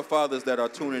out, and all the fathers that are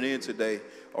tuning in today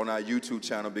on our YouTube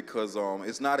channel, because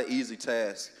it's not an easy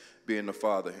task being a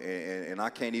father, and I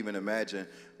can't even imagine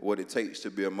what it takes to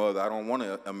be a mother. I don't want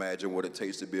to imagine what it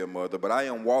takes to be a mother, but I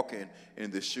am walking in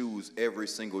the shoes every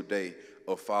single day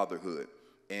of fatherhood.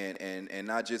 And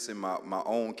not just in my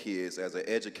own kids, as an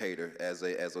educator, as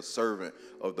a servant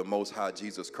of the Most High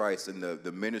Jesus Christ, and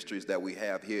the ministries that we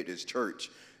have here at this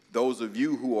church. Those of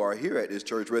you who are here at this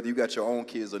church, whether you got your own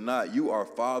kids or not, you are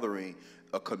fathering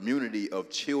a community of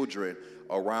children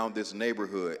around this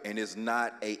neighborhood, and it's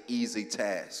not an easy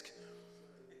task.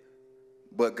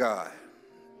 But God,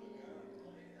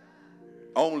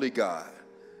 only God,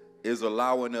 is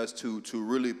allowing us to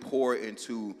really pour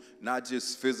into, not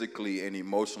just physically and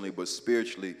emotionally, but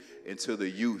spiritually, into the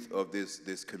youth of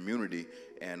this community.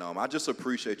 And I just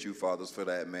appreciate you, fathers, for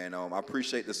that, man. I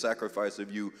appreciate the sacrifice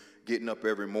of you getting up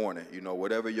every morning. You know,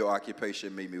 whatever your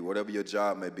occupation may be, whatever your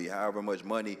job may be, however much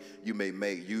money you may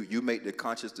make, you make the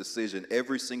conscious decision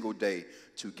every single day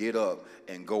to get up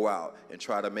and go out and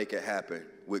try to make it happen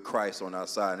with Christ on our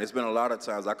side. And there's been a lot of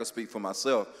times, I can speak for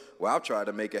myself, where I've tried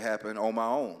to make it happen on my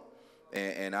own.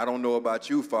 And I don't know about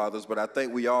you, fathers, but I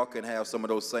think we all can have some of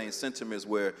those same sentiments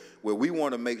where we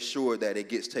want to make sure that it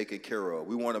gets taken care of.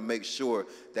 We want to make sure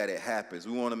that it happens.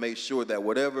 We want to make sure that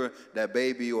whatever that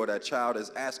baby or that child is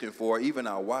asking for, even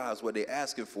our wives, what they're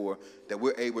asking for, that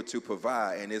we're able to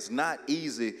provide. And it's not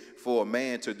easy for a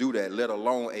man to do that, let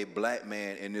alone a black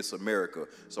man in this America.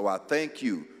 So I thank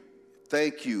you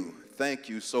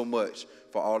so much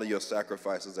for all of your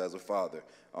sacrifices as a father.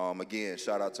 Again,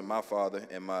 shout out to my father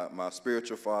and my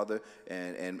spiritual father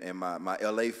and my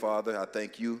LA father. I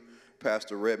thank you,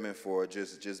 Pastor Redmond, for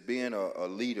just being a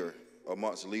leader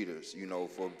amongst leaders, you know,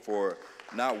 for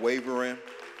not wavering,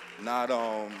 not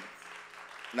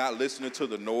listening to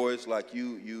the noise. Like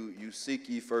you seek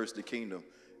ye first the kingdom,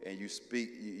 and you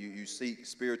seek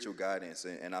spiritual guidance.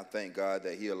 And I thank God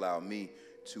that he allowed me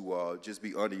to just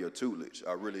be under your tutelage.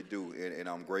 I really do, and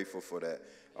I'm grateful for that.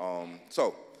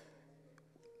 So,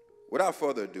 without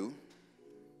further ado,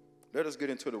 let us get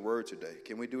into the word today.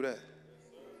 Can we do that?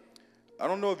 I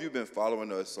don't know if you've been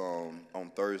following us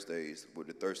on Thursdays with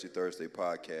the Thirsty Thursday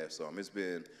podcast. It's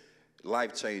been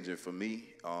life-changing for me,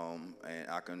 and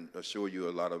I can assure you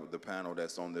a lot of the panel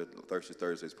that's on the Thirsty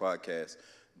Thursdays podcast,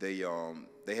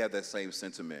 they have that same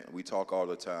sentiment. We talk all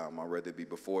the time, whether it be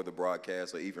before the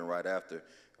broadcast or even right after.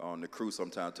 The crew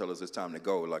sometimes tell us it's time to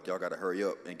go, like y'all got to hurry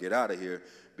up and get out of here,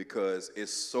 because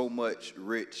it's so much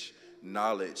rich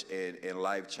knowledge and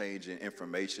life-changing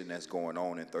information that's going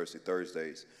on in Thirsty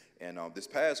Thursdays. And this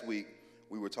past week,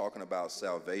 we were talking about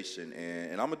salvation,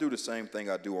 and I'm going to do the same thing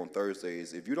I do on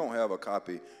Thursdays. If you don't have a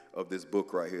copy of this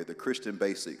book right here, The Christian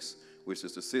Basics, which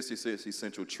is the 66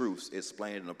 Essential Truths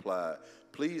Explained and Applied,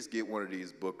 please get one of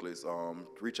these booklets.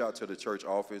 Reach out to the church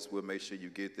office. We'll make sure you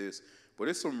get this. But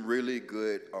it's some really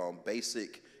good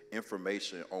basic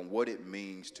information on what it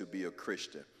means to be a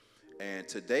Christian. And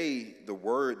today, the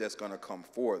word that's going to come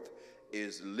forth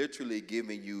is literally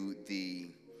giving you the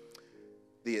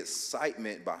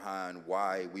excitement behind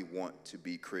why we want to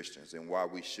be Christians and why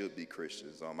we should be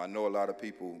Christians. I know a lot of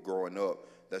people growing up,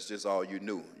 that's just all you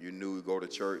knew. You knew to go to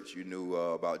church. You knew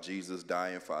about Jesus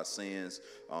dying for our sins.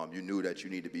 You knew that you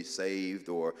need to be saved,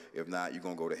 or if not, you're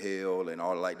going to go to hell and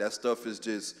all like that stuff is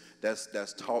just,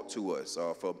 that's taught to us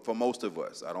for most of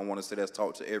us. I don't want to say that's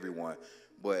taught to everyone,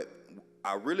 but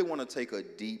I really want to take a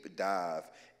deep dive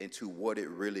into what it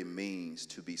really means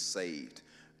to be saved.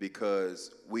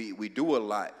 Because we do a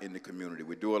lot in the community.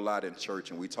 We do a lot in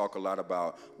church, and we talk a lot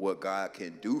about what God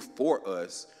can do for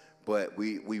us, but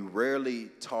we rarely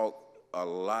talk a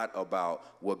lot about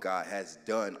what God has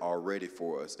done already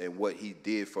for us and what he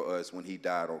did for us when he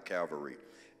died on Calvary.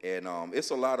 And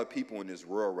it's a lot of people in this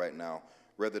world right now,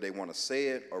 whether they want to say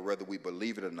it or whether we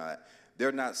believe it or not,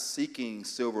 they're not seeking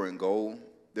silver and gold.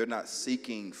 They're not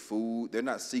seeking food. They're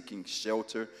not seeking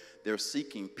shelter. They're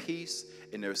seeking peace,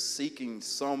 and they're seeking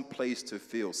some place to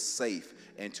feel safe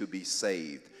and to be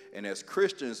saved. And as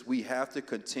Christians, we have to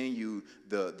continue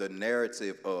the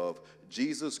narrative of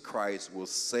Jesus Christ will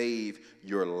save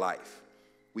your life.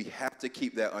 We have to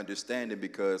keep that understanding,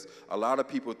 because a lot of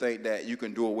people think that you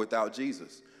can do it without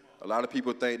Jesus. A lot of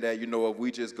people think that, if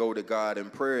we just go to God in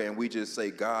prayer and we just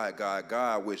say, God, God,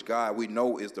 God, which God we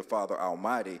know is the Father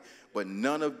Almighty, but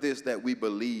none of this that we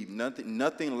believe,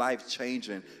 nothing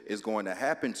life-changing is going to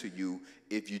happen to you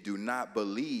if you do not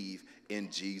believe in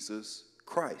Jesus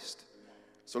Christ.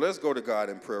 So let's go to God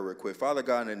in prayer real quick. Father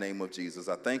God, in the name of Jesus,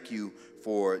 I thank you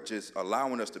for just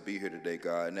allowing us to be here today,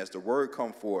 God. And as the word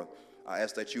come forth, I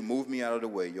ask that you move me out of the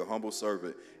way, your humble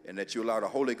servant, and that you allow the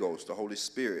Holy Ghost, the Holy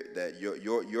Spirit, that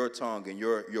your tongue and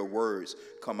your words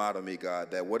come out of me,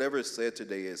 God, that whatever is said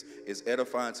today is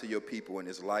edifying to your people and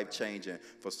is life-changing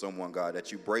for someone, God,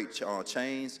 that you break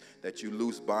chains, that you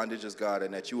loose bondages, God,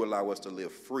 and that you allow us to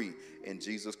live free. In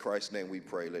Jesus Christ's name we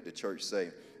pray. Let the church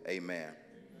say amen.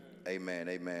 Amen,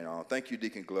 amen. Thank you,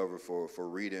 Deacon Glover, for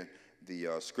reading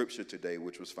the scripture today,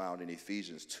 which was found in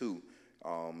Ephesians 2.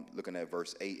 Looking at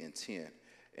verse 8 and 10.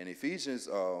 And Ephesians,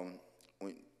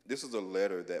 this is a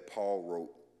letter that Paul wrote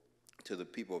to the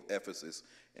people of Ephesus.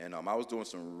 And I was doing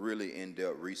some really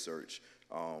in-depth research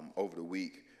over the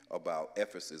week about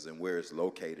Ephesus and where it's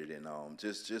located, and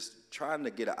just trying to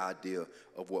get an idea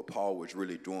of what Paul was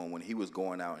really doing when he was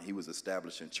going out and he was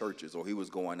establishing churches, or he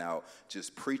was going out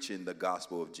just preaching the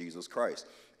gospel of Jesus Christ.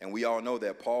 And we all know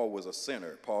that Paul was a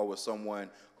sinner. Paul was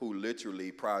someone who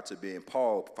literally, prior to being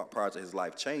Paul, prior to his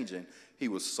life changing, he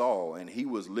was Saul, and he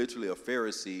was literally a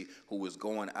Pharisee who was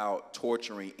going out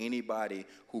torturing anybody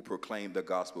who proclaimed the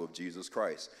gospel of Jesus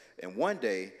Christ. And one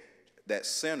day, that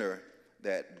sinner,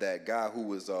 that guy who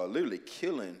was literally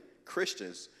killing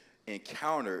Christians,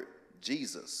 encountered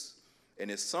Jesus. And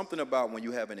it's something about when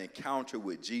you have an encounter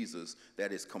with Jesus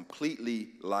that is completely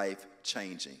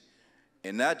life-changing.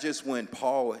 And not just when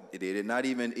Paul did it, not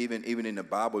even in the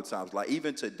Bible times, like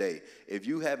even today, if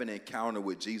you have an encounter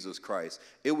with Jesus Christ,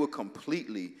 it will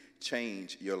completely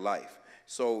change your life.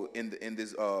 So in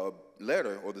this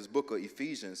letter, or this book of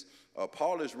Ephesians,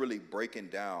 Paul is really breaking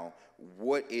down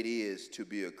what it is to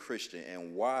be a Christian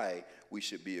and why we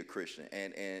should be a Christian.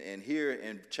 And here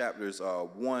in chapters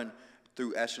 1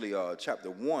 through chapter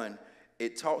 1,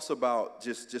 it talks about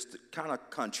just kind of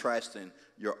contrasting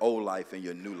your old life and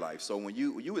your new life. So when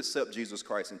you accept Jesus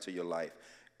Christ into your life,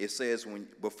 it says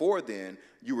before then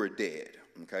you were dead,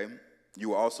 okay? You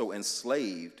were also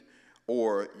enslaved,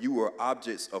 or you were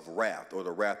objects of wrath, or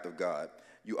the wrath of God.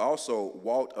 You also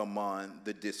walked among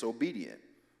the disobedient.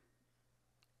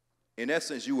 In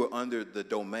essence, you were under the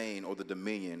domain or the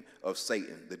dominion of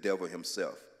Satan, the devil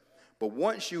himself. But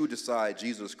once you decide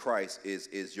Jesus Christ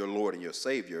is your Lord and your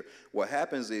Savior, what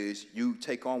happens is you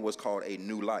take on what's called a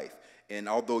new life. And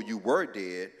although you were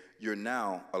dead, you're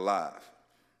now alive.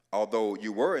 Although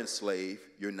you were enslaved,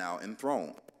 you're now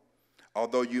enthroned.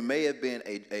 Although you may have been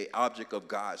a object of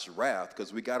God's wrath,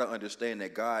 because we got to understand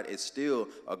that God is still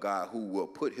a God who will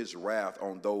put his wrath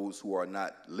on those who are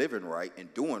not living right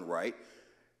and doing right.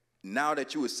 Now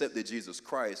that you accepted Jesus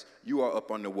Christ, you are up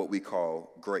under what we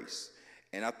call grace.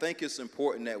 And I think it's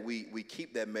important that we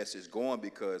keep that message going,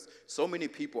 because so many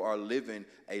people are living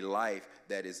a life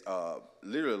that is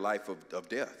literally a life of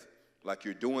death. Like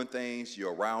you're doing things,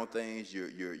 you're around things,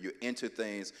 you're into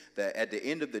things that at the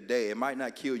end of the day, it might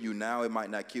not kill you now, it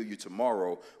might not kill you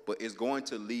tomorrow, but it's going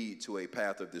to lead to a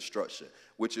path of destruction,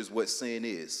 which is what sin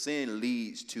is. Sin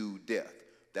leads to death.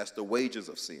 That's the wages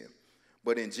of sin.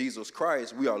 But in Jesus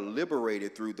Christ, we are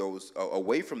liberated through those,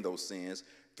 away from those sins,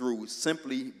 through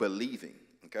simply believing,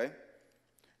 okay?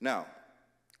 Now,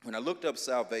 when I looked up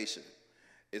salvation,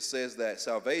 it says that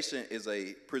salvation is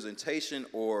a presentation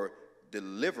or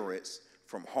deliverance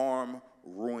from harm,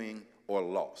 ruin, or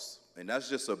loss. And that's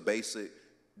just a basic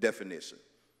definition.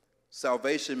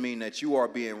 Salvation means that you are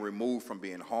being removed from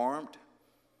being harmed,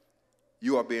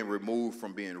 you are being removed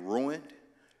from being ruined,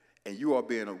 and you are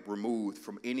being removed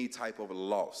from any type of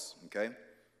loss, okay?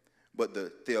 But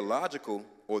the theological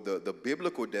or the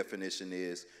biblical definition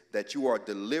is that you are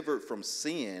delivered from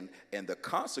sin and the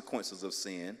consequences of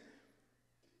sin,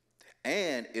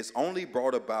 and it's only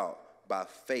brought about by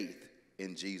faith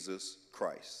in Jesus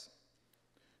Christ.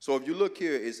 So if you look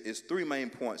here, it's three main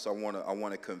points I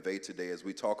want to convey today as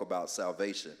we talk about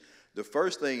salvation. The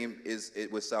first thing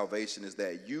with salvation is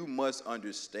that you must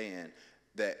understand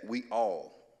that we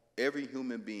all, every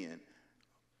human being,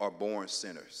 are born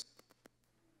sinners.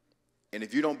 And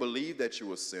if you don't believe that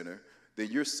you're a sinner, then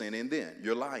you're sinning then.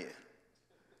 You're lying.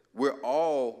 We're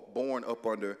all born up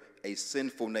under a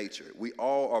sinful nature. We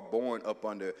all are born up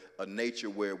under a nature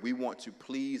where we want to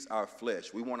please our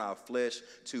flesh. We want our flesh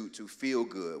to feel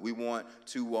good. We want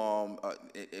to,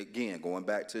 again, going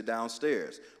back to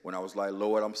downstairs, when I was like,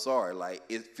 Lord, I'm sorry. Like,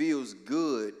 it feels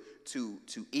good to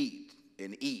eat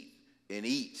and eat and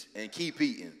eat and keep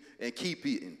eating and keep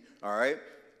eating, all right?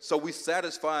 So we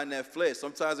satisfying that flesh.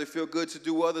 Sometimes it feels good to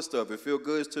do other stuff. It feels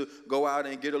good to go out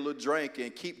and get a little drink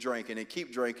and keep drinking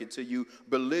till you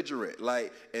belligerent.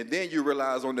 Like, and then you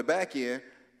realize on the back end,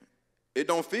 it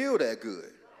don't feel that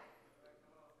good.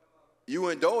 You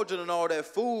indulging in all that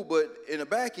food, but in the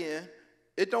back end,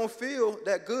 it don't feel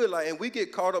that good. Like, and we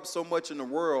get caught up so much in the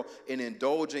world in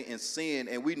indulging in sin,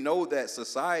 and we know that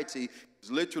society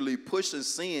is literally pushing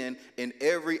sin in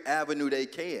every avenue they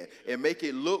can and make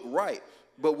it look right.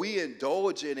 But we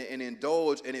indulge in it and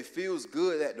it feels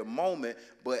good at the moment,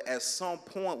 but at some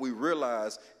point we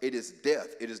realize it is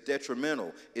death, it is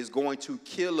detrimental, it's going to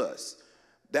kill us.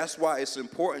 That's why it's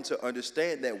important to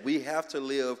understand that we have to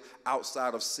live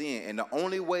outside of sin. And the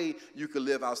only way you can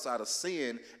live outside of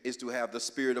sin is to have the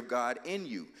Spirit of God in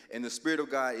you. And the Spirit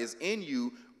of God is in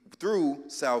you through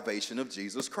salvation of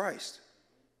Jesus Christ.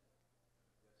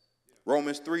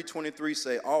 Romans 3:23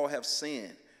 say, all have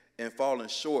sinned and falling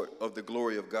short of the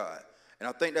glory of God. And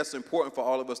I think that's important for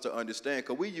all of us to understand,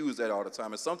 because we use that all the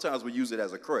time, and sometimes we use it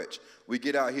as a crutch. We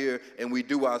get out here and we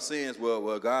do our sins.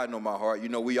 Well, God know my heart. You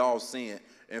know, we all sin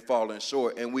and falling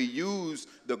short. And we use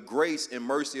the grace and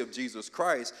mercy of Jesus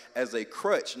Christ as a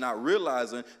crutch, not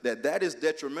realizing that that is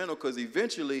detrimental, because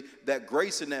eventually that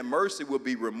grace and that mercy will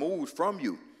be removed from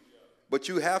you. But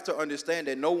you have to understand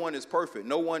that no one is perfect.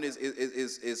 No one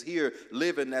is here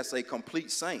living that's a complete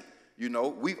saint. You know,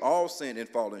 we've all sinned and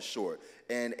fallen short.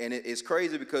 And it's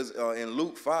crazy because in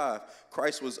Luke 5,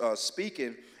 Christ was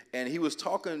speaking, and he was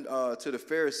talking to the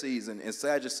Pharisees and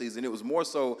Sadducees, and it was more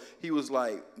so, he was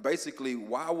like, basically,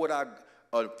 why would a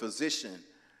physician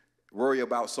worry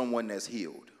about someone that's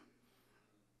healed?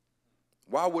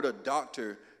 Why would a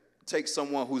doctor take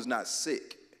someone who's not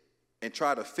sick and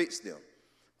try to fix them?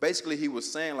 Basically, he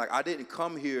was saying, like, I didn't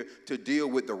come here to deal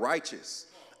with the righteous.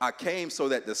 I came so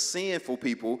that the sinful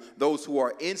people, those who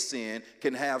are in sin,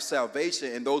 can have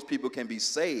salvation and those people can be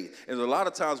saved. And a lot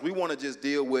of times we want to just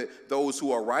deal with those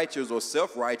who are righteous or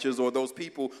self-righteous, or those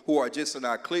people who are just in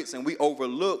our cliques, and we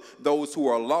overlook those who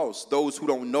are lost, those who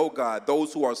don't know God,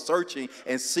 those who are searching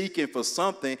and seeking for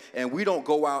something, and we don't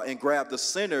go out and grab the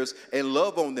sinners and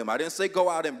love on them. I didn't say go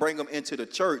out and bring them into the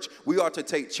church. We ought to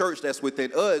take church that's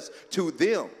within us to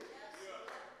them.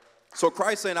 So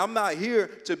Christ saying, I'm not here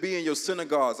to be in your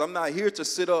synagogues. I'm not here to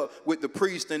sit up with the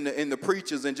priests and the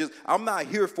preachers and just, I'm not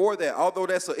here for that. Although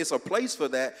it's a place for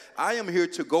that, I am here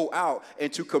to go out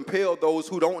and to compel those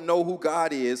who don't know who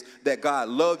God is, that God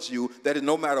loves you, that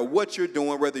no matter what you're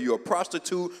doing, whether you're a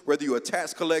prostitute, whether you're a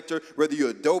tax collector, whether you're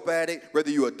a dope addict, whether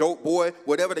you're a dope boy,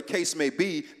 whatever the case may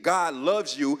be, God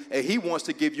loves you and he wants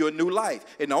to give you a new life.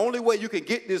 And the only way you can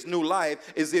get this new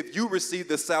life is if you receive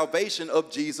the salvation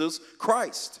of Jesus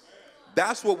Christ.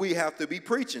 That's what we have to be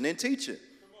preaching and teaching.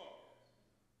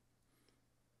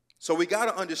 So we got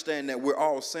to understand that we're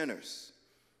all sinners.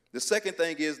 The second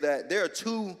thing is that there are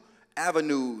two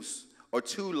avenues or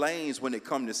two lanes when it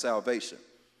comes to salvation.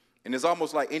 And it's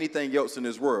almost like anything else in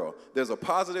this world. There's a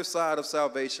positive side of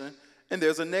salvation and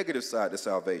there's a negative side to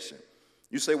salvation.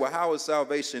 You say, well, how is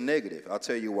salvation negative? I'll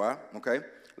tell you why, okay?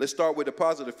 Let's start with the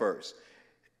positive first.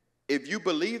 If you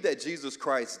believe that Jesus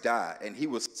Christ died and he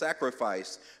was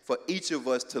sacrificed for each of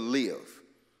us to live,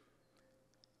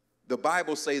 the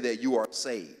Bible says that you are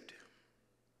saved.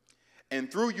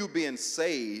 And through you being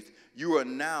saved, you are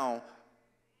now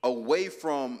away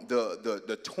from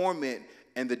the torment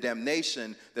and the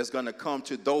damnation that's going to come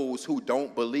to those who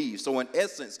don't believe. So in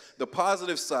essence, the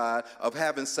positive side of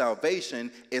having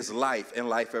salvation is life and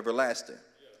life everlasting.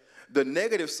 The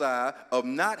negative side of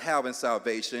not having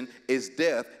salvation is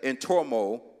death and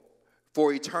turmoil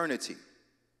for eternity.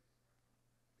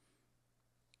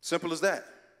 Simple as that.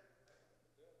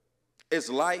 It's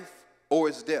life or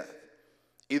it's death.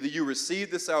 Either you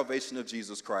receive the salvation of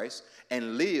Jesus Christ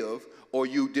and live, or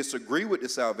you disagree with the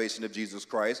salvation of Jesus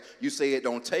Christ. You say it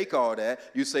don't take all that.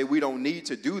 You say we don't need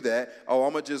to do that. Oh,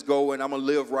 I'm going to just go and I'm going to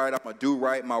live right. I'm going to do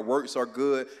right. My works are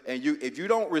good. And if you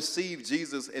don't receive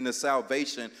Jesus in the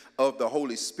salvation of the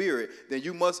Holy Spirit, then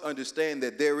you must understand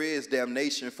that there is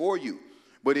damnation for you.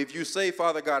 But if you say,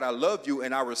 Father God, I love you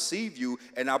and I receive you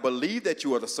and I believe that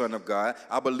you are the Son of God,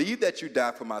 I believe that you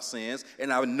died for my sins,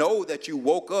 and I know that you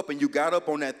woke up and you got up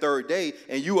on that third day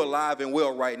and you alive and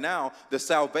well right now, the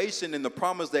salvation and the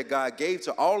promise that God gave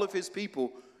to all of his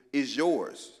people is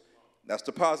yours. That's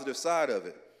the positive side of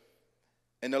it.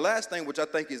 And the last thing, which I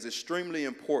think is extremely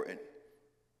important,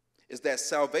 is that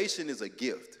salvation is a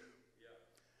gift.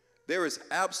 There is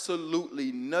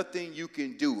absolutely nothing you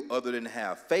can do other than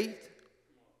have faith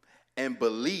and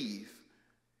believe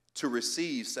to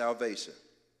receive salvation.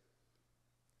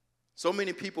 So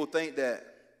many people think that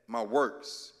my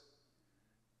works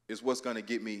is what's going to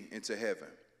get me into heaven.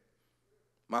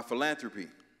 My philanthropy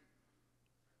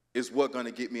is what's going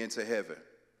to get me into heaven.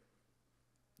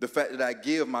 The fact that I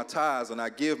give my tithes and I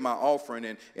give my offering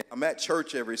and I'm at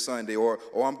church every Sunday, or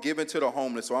I'm giving to the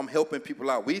homeless, or I'm helping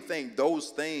people out. We think those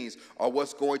things are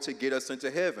what's going to get us into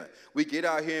heaven. We get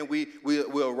out here and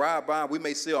we'll ride by, we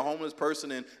may see a homeless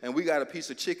person and we got a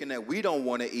piece of chicken that we don't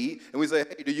want to eat. And we say,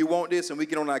 hey, do you want this? And we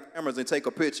get on our cameras and take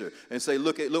a picture and say,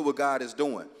 look what God is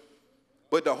doing.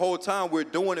 But the whole time we're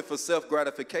doing it for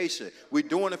self-gratification. We're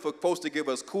doing it for folks to give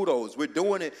us kudos. We're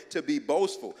doing it to be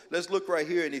boastful. Let's look right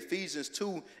here in Ephesians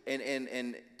 2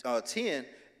 and 10.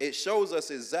 It shows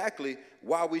us exactly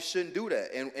why we shouldn't do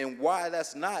that and why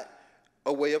that's not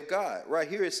a way of God. Right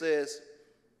here it says,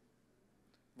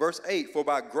 verse 8, for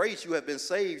by grace you have been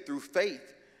saved through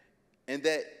faith, and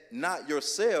that not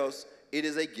yourselves, it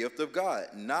is a gift of God,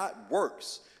 not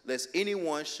works, lest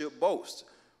anyone should boast.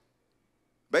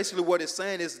 Basically what it's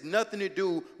saying is nothing to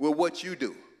do with what you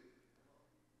do.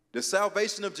 The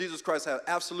salvation of Jesus Christ has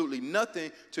absolutely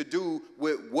nothing to do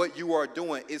with what you are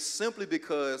doing. It's simply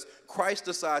because Christ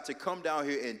decided to come down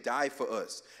here and die for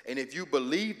us. And if you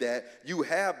believe that, you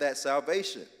have that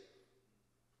salvation.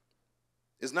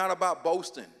 It's not about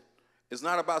boasting. It's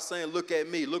not about saying, look at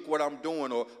me, look what I'm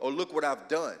doing, or look what I've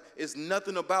done. It's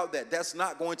nothing about that. That's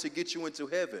not going to get you into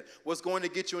heaven. What's going to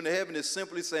get you into heaven is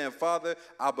simply saying, Father,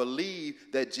 I believe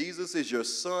that Jesus is your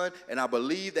son, and I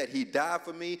believe that he died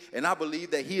for me, and I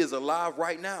believe that he is alive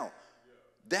right now.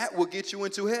 That will get you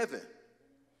into heaven.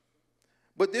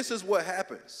 But this is what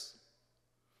happens.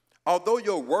 Although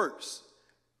your works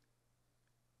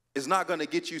is not going to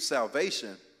get you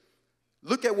salvation,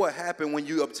 look at what happened when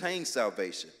you obtain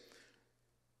salvation.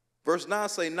 Verse 9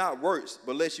 say, not works,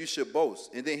 but lest you should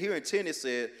boast. And then here in 10 it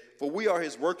said, for we are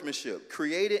his workmanship,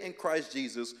 created in Christ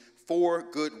Jesus for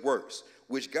good works,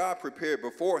 which God prepared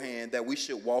beforehand that we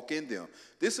should walk in them.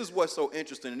 This is what's so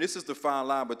interesting, and this is the fine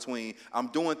line between I'm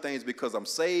doing things because I'm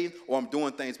saved, or I'm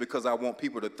doing things because I want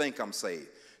people to think I'm saved.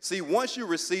 See, once you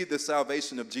receive the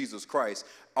salvation of Jesus Christ,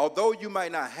 although you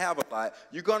might not have a lot,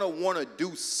 you're going to want to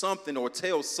do something or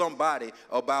tell somebody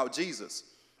about Jesus.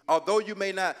 Although you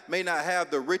may not have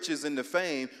the riches and the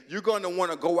fame, you're going to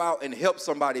want to go out and help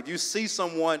somebody. If you see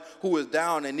someone who is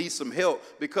down and needs some help,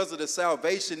 because of the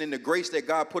salvation and the grace that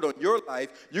God put on your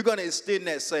life, you're going to extend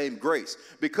that same grace.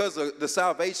 Because of the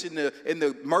salvation and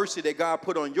the mercy that God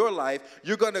put on your life,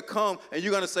 you're going to come and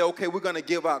you're going to say, okay, we're going to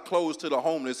give out clothes to the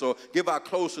homeless, or give out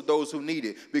clothes to those who need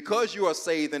it. Because you are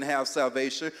saved and have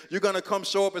salvation, you're going to come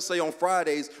show up and say on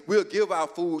Fridays, we'll give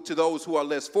out food to those who are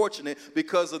less fortunate,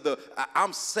 because of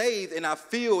I'm saved and I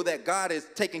feel that God is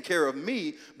taking care of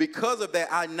me. Because of that,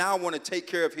 I now want to take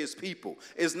care of his people.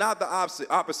 It's not the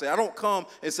opposite. I don't come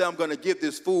and say I'm going to give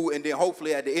this food, and then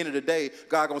hopefully at the end of the day,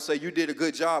 God going to say you did a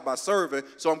good job by serving,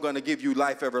 so I'm going to give you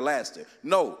life everlasting.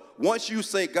 No. Once you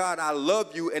say, God, I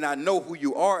love you and I know who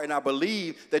you are and I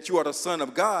believe that you are the Son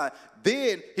of God,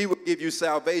 then he will give you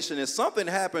salvation. And something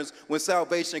happens when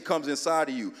salvation comes inside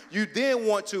of you. You then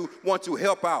want to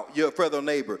help out your fellow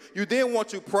neighbor. You then want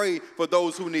to pray for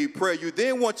those who need prayer. You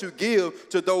then want to give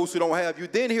to those who don't have. You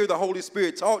then hear the Holy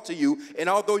Spirit talk to you. And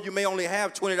although you may only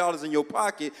have $20 in your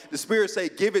pocket, the Spirit say,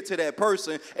 give it to that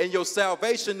person. And your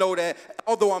salvation know that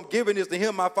although I'm giving this to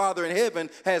him, my Father in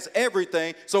heaven has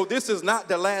everything. So this is not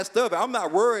the last of it. I'm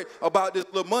not worried about this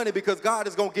little money because God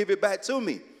is going to give it back to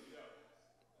me.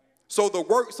 So the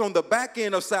works on the back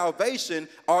end of salvation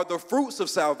are the fruits of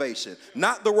salvation,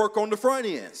 not the work on the front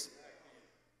ends.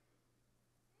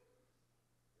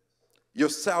 Your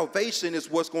salvation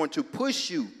is what's going to push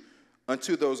you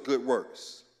unto those good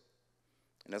works.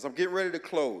 And as I'm getting ready to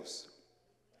close,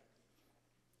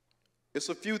 it's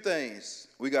a few things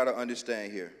we got to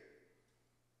understand here.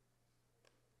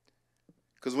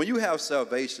 Because when you have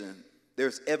salvation,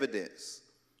 there's evidence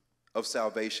of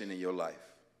salvation in your life.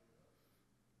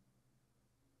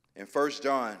 In 1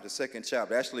 John, the second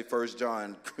chapter, actually 1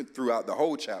 John throughout the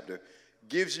whole chapter,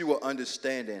 gives you an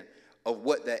understanding of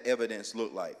what that evidence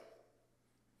looked like.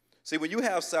 See, when you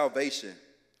have salvation,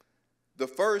 the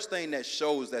first thing that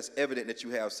shows that's evident that you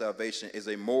have salvation is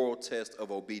a moral test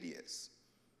of obedience.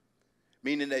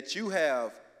 Meaning that you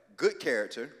have good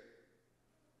character,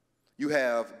 you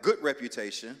have good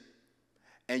reputation,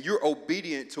 and you're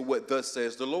obedient to what thus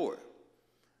says the Lord.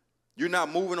 You're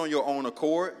not moving on your own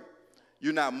accord.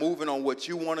 You're not moving on what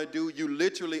you want to do. You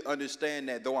literally understand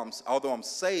that although I'm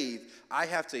saved, I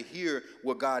have to hear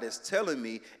what God is telling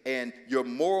me, and your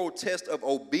moral test of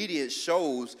obedience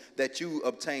shows that you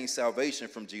obtain salvation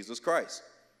from Jesus Christ.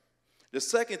 The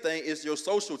second thing is your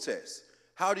social test.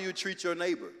 How do you treat your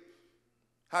neighbor?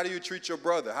 How do you treat your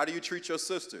brother? How do you treat your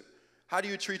sister? How do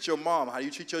you treat your mom? How do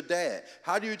you treat your dad?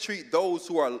 How do you treat those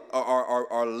who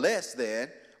are less than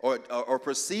or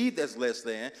perceived as less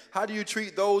than? How do you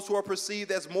treat those who are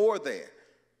perceived as more than?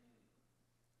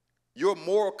 Your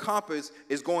moral compass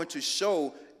is going to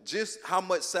show just how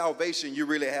much salvation you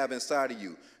really have inside of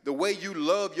you. The way you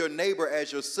love your neighbor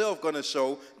as yourself going to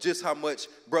show just how much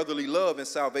brotherly love and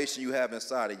salvation you have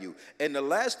inside of you. And the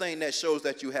last thing that shows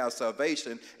that you have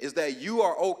salvation is that you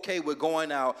are okay with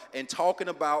going out and talking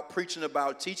about, preaching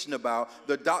about, teaching about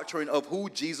the doctrine of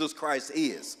who Jesus Christ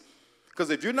is.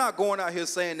 Because if you're not going out here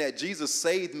saying that Jesus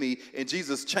saved me and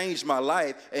Jesus changed my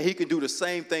life and he can do the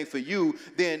same thing for you,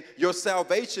 then your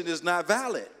salvation is not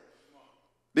valid.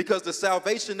 Because the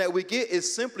salvation that we get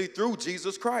is simply through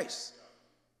Jesus Christ.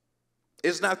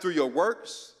 It's not through your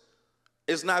works.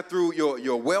 It's not through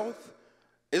your wealth.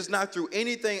 It's not through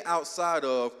anything outside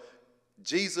of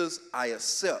Jesus, I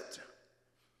accept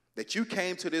that you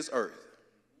came to this earth,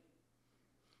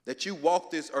 that you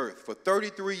walked this earth for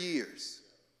 33 years.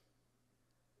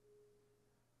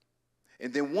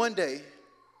 And then one day,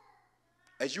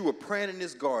 as you were praying in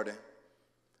this garden,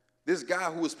 this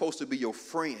guy who was supposed to be your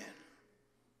friend,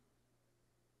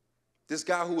 this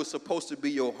guy who was supposed to be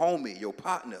your homie, your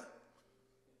partner,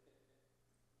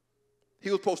 he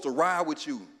was supposed to ride with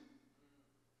you.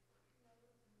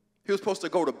 He was supposed to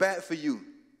go to bat for you.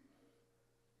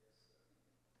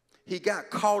 He got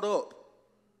caught up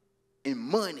in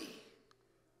money,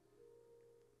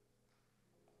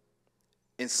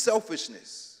 in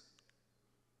selfishness,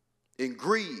 in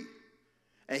greed.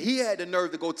 And he had the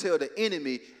nerve to go tell the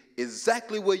enemy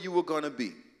exactly where you were going to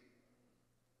be.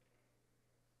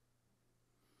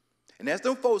 And as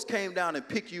them folks came down and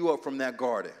picked you up from that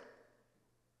garden,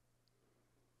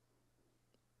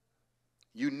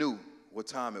 you knew what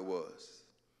time it was.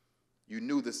 You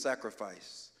knew the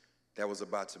sacrifice that was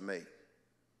about to make.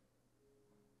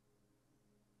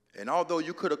 And although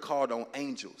you could have called on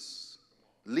angels,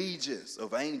 legions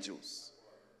of angels,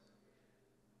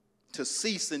 to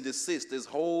cease and desist this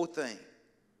whole thing,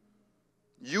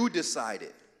 you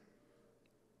decided,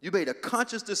 you made a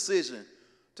conscious decision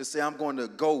to say, I'm going to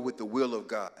go with the will of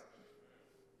God.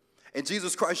 And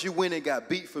Jesus Christ, you went and got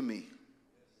beat for me.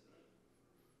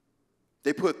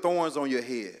 They put thorns on your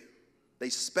head. They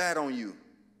spat on you.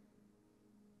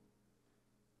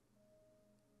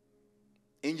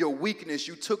 In your weakness,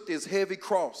 you took this heavy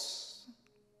cross.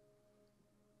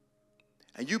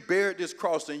 And you bared this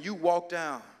cross and you walked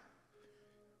down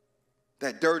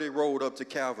that dirty road up to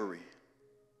Calvary.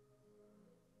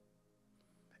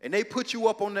 And they put you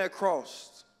up on that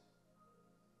cross.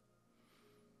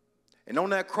 And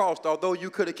on that cross, although you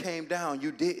could have came down,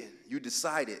 you didn't. You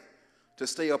decided to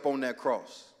stay up on that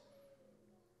cross.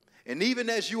 And even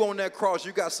as you on that cross,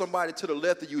 you got somebody to the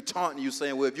left of you taunting you,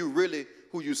 saying, well, if you really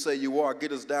who you say you are,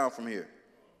 get us down from here.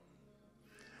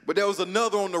 But there was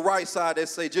another on the right side that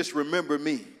say, just remember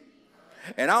me.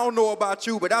 And I don't know about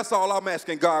you, but that's all I'm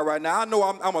asking God right now. I know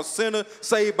I'm a sinner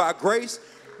saved by grace.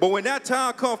 But when that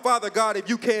time comes, Father God, if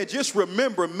you can, just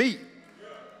remember me.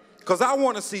 Because I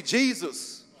want to see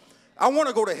Jesus. I want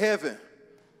to go to heaven.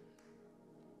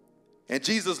 And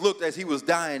Jesus looked as he was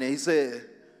dying and he said,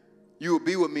 you will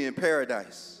be with me in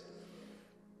paradise.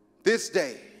 This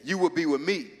day, you will be with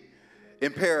me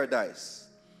in paradise.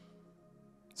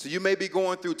 So you may be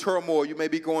going through turmoil. You may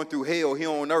be going through hell here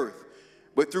on earth.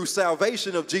 But through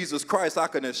salvation of Jesus Christ, I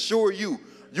can assure you,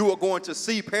 you are going to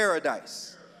see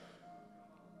paradise.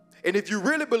 And if you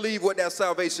really believe what that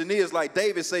salvation is, like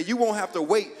David said, you won't have to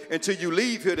wait until you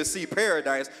leave here to see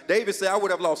paradise. David said, I would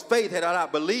have lost faith had I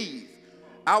not believed.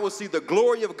 I will see the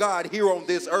glory of God here on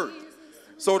this earth.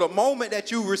 So the moment that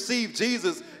you receive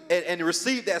Jesus and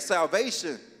receive that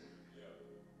salvation,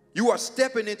 you are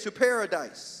stepping into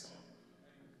paradise.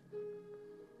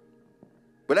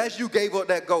 But as you gave up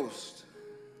that ghost,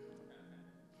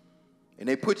 and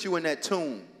they put you in that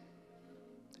tomb,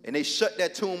 and they shut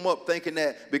that tomb up thinking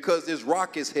that because this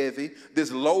rock is heavy,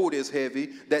 this load is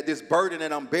heavy, that this burden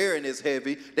that I'm bearing is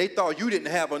heavy, they thought you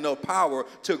didn't have enough power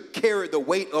to carry the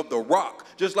weight of the rock.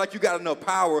 Just like you got enough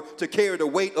power to carry the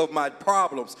weight of my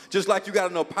problems. Just like you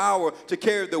got enough power to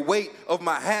carry the weight of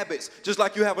my habits. Just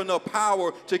like you have enough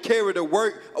power to carry the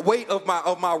weight of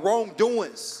my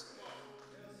wrongdoings.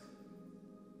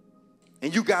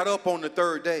 And you got up on the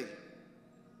third day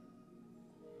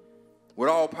with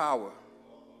all power.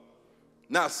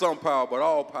 Not some power, but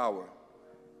all power.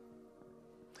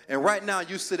 And right now,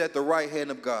 you sit at the right hand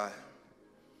of God.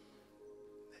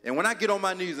 And when I get on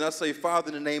my knees and I say, Father,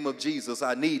 in the name of Jesus,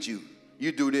 I need you.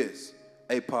 You do this.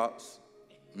 Hey, Pops,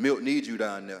 Milton needs you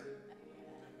down there.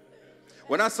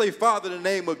 When I say, Father, in the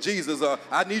name of Jesus,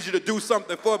 I need you to do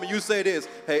something for me, you say this.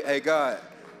 Hey, God,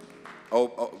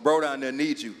 bro down there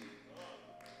needs you.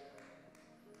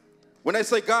 When they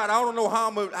say, God, I don't know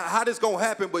how this going to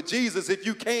happen, but Jesus, if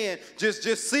you can,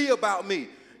 just see about me.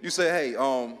 You say, hey,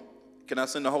 can I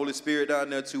send the Holy Spirit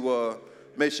down there to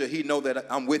make sure he know that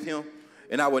I'm with him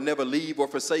and I will never leave or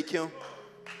forsake him?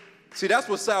 See, that's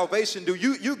what salvation do.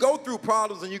 You go through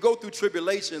problems and you go through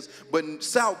tribulations, but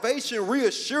salvation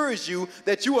reassures you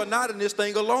that you are not in this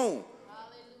thing alone.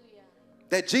 Hallelujah.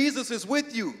 That Jesus is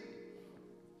with you.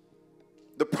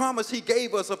 The promise he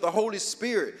gave us of the Holy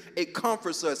Spirit, it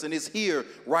comforts us and is here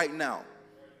right now.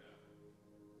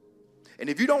 And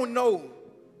if you don't know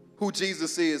who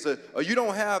Jesus is, or you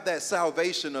don't have that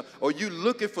salvation, or you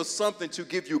looking for something to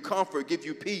give you comfort, give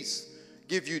you peace,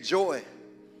 give you joy,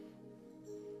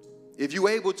 if you're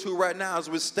able to right now as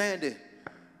we're standing,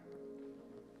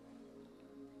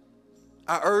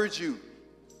 I urge you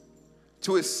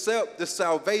to accept the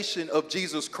salvation of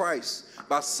Jesus Christ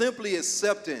by simply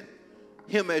accepting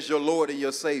him as your Lord and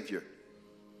your Savior.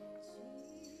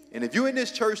 And if you're in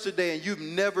this church today and you've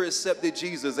never accepted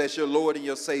Jesus as your Lord and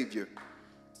your Savior,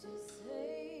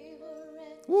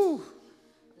 woo,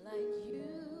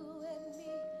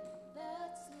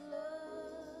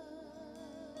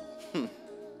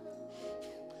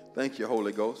 thank you,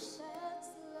 Holy Ghost.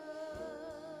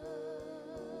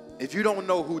 If you don't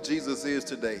know who Jesus is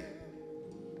today,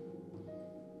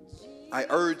 I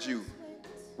urge you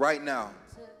right now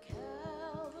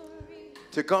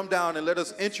to come down and let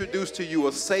us introduce to you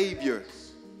a Savior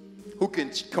who can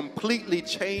completely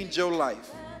change your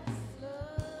life,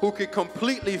 who can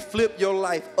completely flip your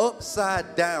life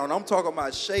upside down. I'm talking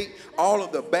about shake all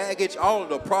of the baggage, all of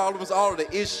the problems, all of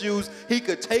the issues. He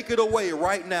could take it away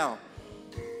right now.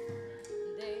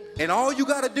 And all you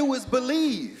got to do is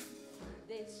believe.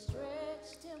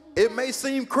 It may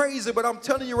seem crazy, but I'm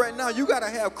telling you right now, you got to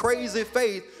have crazy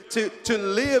faith to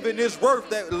live in this world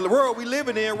we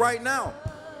living in right now.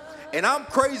 And I'm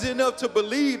crazy enough to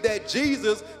believe that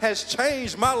Jesus has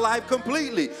changed my life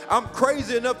completely. I'm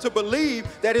crazy enough to believe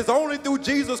that it's only through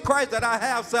Jesus Christ that I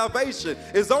have salvation.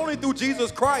 It's only through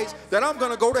Jesus Christ that I'm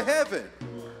going to go to heaven.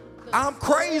 I'm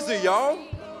crazy, y'all.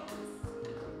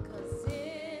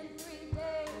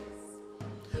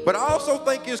 But I also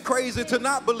think it's crazy to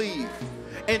not believe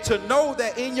and to know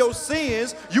that in your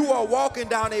sins, you are walking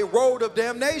down a road of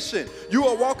damnation. You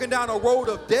are walking down a road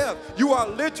of death. You are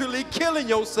literally killing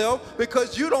yourself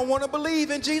because you don't want to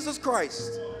believe in Jesus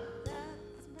Christ.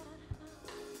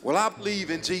 Well, I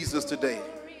believe in Jesus today.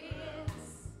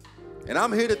 And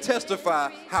I'm here to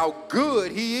testify how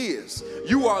good he is.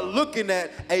 You are looking at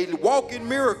a walking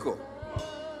miracle.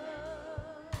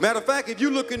 Matter of fact, if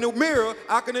you look in the mirror,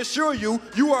 I can assure you,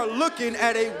 you are looking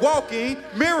at a walking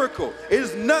miracle. It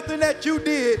is nothing that you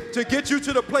did to get you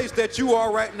to the place that you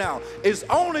are right now. It's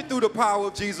only through the power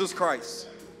of Jesus Christ.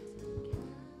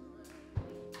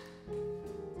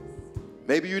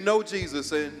 Maybe you know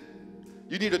Jesus and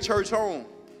you need a church home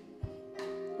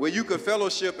where you can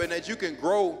fellowship and that you can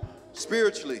grow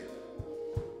spiritually.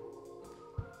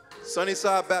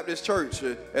 Sunnyside Baptist Church,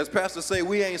 as pastors say,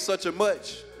 we ain't such a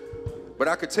much. But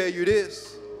I could tell you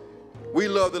this, we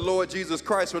love the Lord Jesus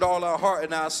Christ with all our heart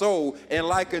and our soul. And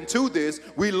like unto this,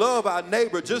 we love our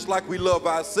neighbor just like we love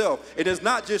ourselves. It is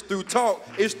not just through talk,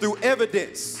 it's through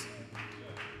evidence.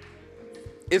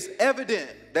 It's evident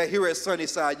that here at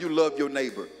Sunnyside, you love your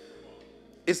neighbor.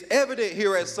 It's evident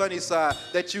here at Sunnyside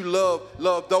that you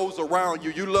love those around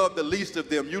you. You love the least of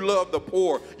them. You love the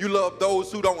poor. You love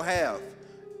those who don't have.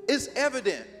 It's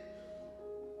evident.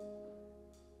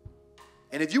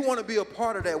 And if you want to be a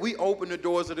part of that, we open the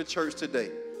doors of the church today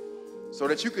so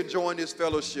that you can join this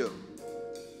fellowship.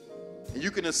 And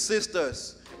you can assist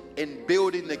us in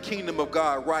building the kingdom of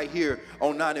God right here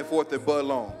on 94th and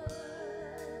Budlong.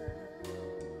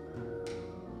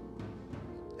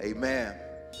 Amen.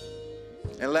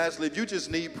 And lastly, if you just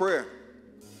need prayer,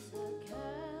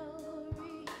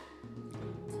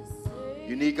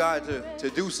 you need God to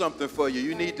do something for you.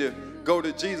 You need to go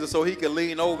to Jesus so he can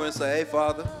lean over and say, hey,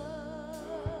 Father,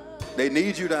 they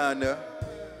need you down there.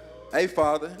 Hey,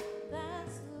 Father,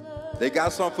 they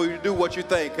got something for you to do. What you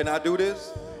think? Can I do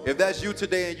this? If that's you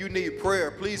today and you need prayer,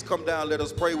 please come down. Let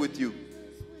us pray with you.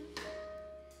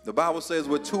 The Bible says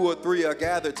where 2 or 3 are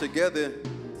gathered together,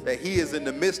 that he is in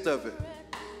the midst of it.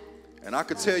 And I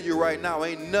can tell you right now,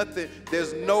 ain't nothing,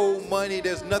 there's no money,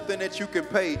 there's nothing that you can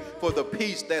pay for the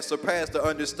peace that surpasses the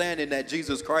understanding that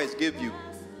Jesus Christ gives you.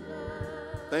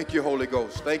 Thank you, Holy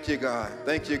Ghost. Thank you, God.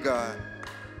 Thank you, God.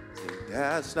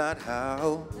 That's not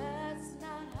how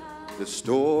the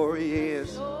story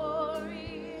is.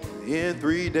 In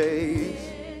 3 days,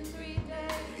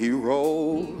 he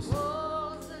rose.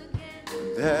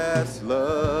 That's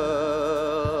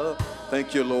love.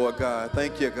 Thank you, Lord God.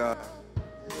 Thank you, God.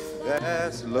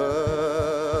 That's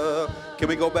love. Can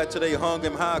we go back to they hung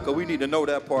him high? Because we need to know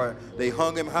that part. They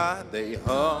hung him high. They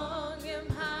hung.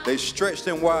 They stretched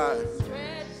him wide.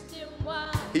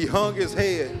 He hung his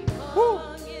head. Woo.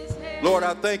 Lord,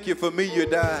 I thank you for me. You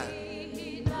died.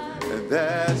 And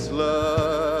that's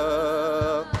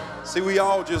love. See, we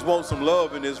all just want some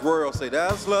love in this world. Say,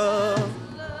 that's love.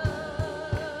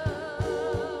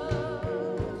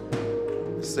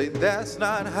 Say, that's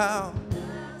not how.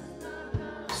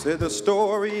 Say, the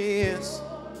story ends.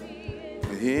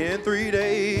 In 3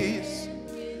 days,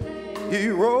 he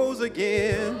rose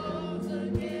again.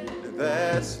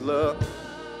 That's love.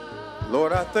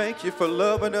 Lord, I thank you for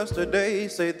loving us today.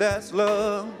 Say, that's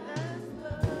love.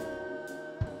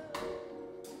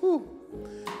 Whew.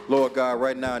 Lord God,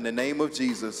 right now in the name of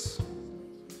Jesus,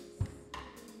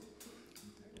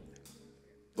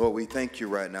 Lord, we thank you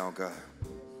right now, God.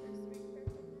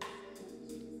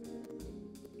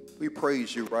 We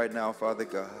praise you right now, Father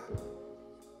God.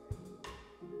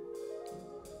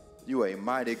 You are a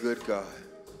mighty good God.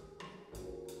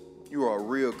 You are a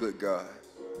real good God.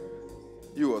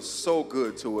 You are so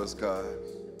good to us, God.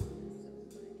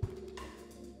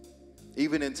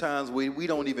 Even in times where we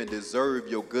don't even deserve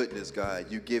your goodness, God,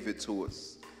 you give it to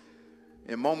us.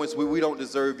 In moments where we don't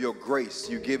deserve your grace,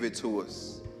 you give it to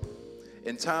us.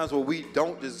 In times where we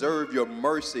don't deserve your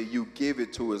mercy, you give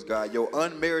it to us, God. Your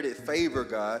unmerited favor,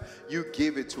 God, you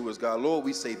give it to us, God. Lord,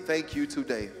 we say thank you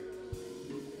today.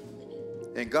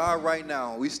 And God, right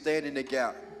now, we stand in the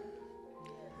gap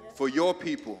for your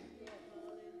people.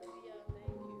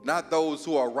 Not those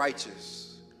who are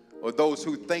righteous or those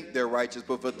who think they're righteous,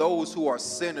 but for those who are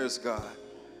sinners, God.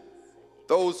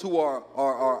 Those who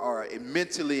are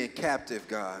mentally in captive,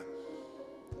 God.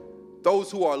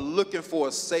 Those who are looking for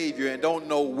a Savior and don't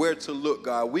know where to look,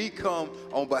 God. We come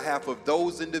on behalf of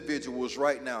those individuals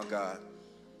right now, God.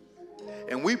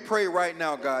 And we pray right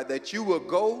now, God, that you will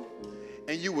go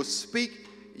and you will speak,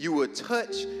 you will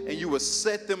touch, and you will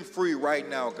set them free right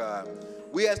now, God.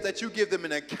 We ask that you give them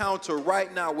an encounter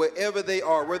right now wherever they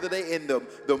are, whether they're in the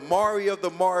mire of the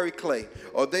miry clay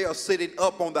or they are sitting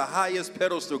up on the highest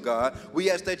pedestal, God. We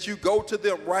ask that you go to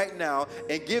them right now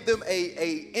and give them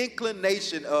a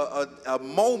inclination, a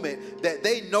moment that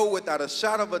they know without a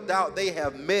shadow of a doubt they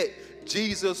have met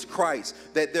Jesus Christ,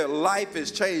 that their life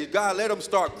is changed. God, let them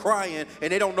start crying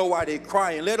and they don't know why they're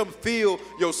crying. Let them feel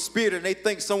your spirit and they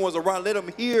think someone's around. Let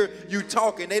them hear you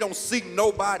talking. They don't seek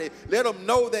nobody. Let them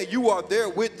know that you are there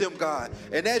with them, God.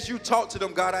 And as you talk to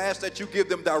them, God, I ask that you give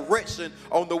them direction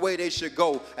on the way they should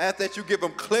go. I ask that you give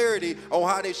them clarity on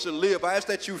how they should live. I ask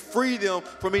that you free them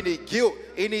from any guilt,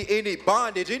 any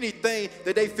bondage, anything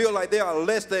that they feel like they are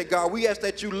less than, God. We ask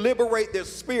that you liberate their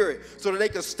spirit so that they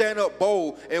can stand up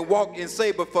bold and walk and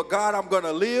say, but for God I'm going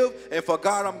to live and for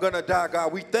God I'm going to die,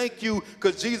 God. We thank you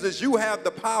because, Jesus, you have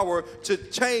the power to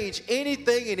change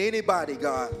anything and anybody,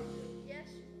 God. Yes.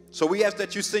 So we ask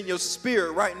that you send your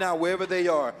spirit right now wherever they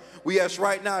are. We ask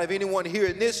right now if anyone here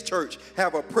in this church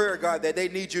have a prayer, God, that they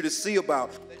need you to see about,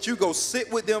 that you go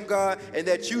sit with them, God, and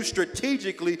that you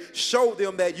strategically show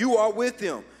them that you are with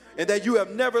them and that you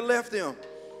have never left them.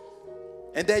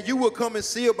 And that you will come and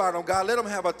see about them, God. Let them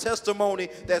have a testimony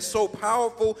that's so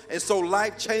powerful and so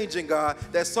life-changing, God,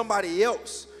 that somebody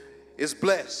else is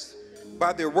blessed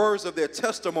by the words of their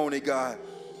testimony, God.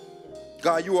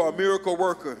 God, you are a miracle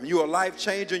worker. You are life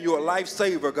changing. You are a life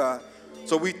saver, God.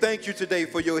 So we thank you today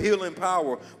for your healing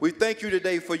power. We thank you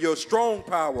today for your strong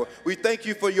power. We thank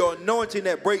you for your anointing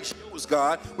that breaks yokes,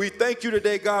 God. We thank you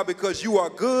today, God, because you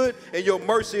are good and your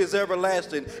mercy is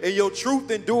everlasting. And your truth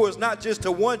endures not just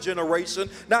to one generation,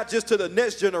 not just to the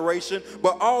next generation,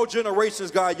 but all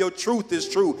generations, God. Your truth is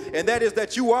true. And that is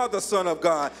that you are the Son of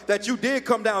God, that you did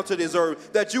come down to this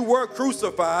earth, that you were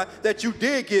crucified, that you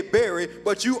did get buried,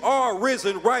 but you are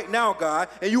risen right now, God.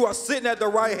 And you are sitting at the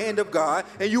right hand of God,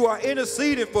 and you are interceding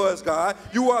for us, God.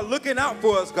 You are looking out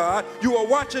for us, God. You are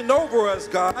watching over us,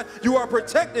 God. You are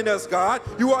protecting us, God.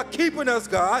 You are keeping us,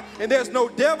 God. And there's no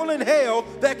devil in hell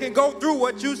that can go through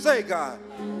what you say, God.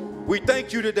 We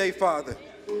thank you today, Father.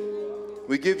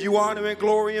 We give you honor and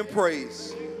glory and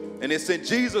praise. And it's in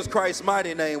Jesus Christ's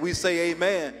mighty name we say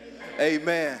amen.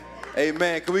 Amen.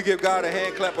 Amen. Can we give God a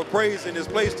hand clap of praise in this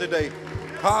place today?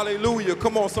 Hallelujah.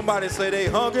 Come on, somebody say they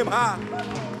hung him high.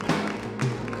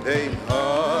 They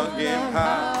hung him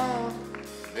high,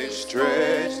 they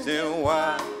stretched him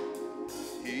wide.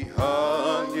 He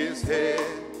hung his head,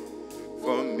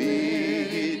 for me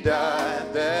he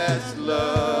died. That's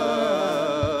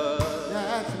love.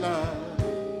 That's love.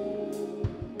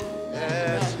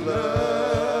 That's love.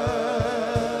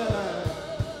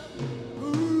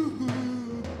 Ooh.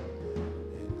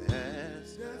 And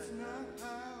that's not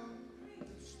how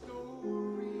the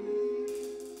story.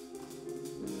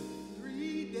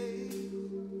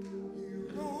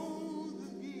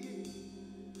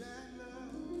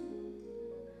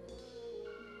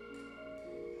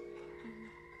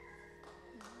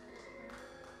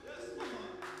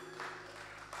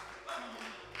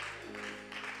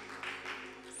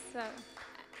 So,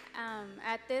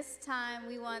 at this time,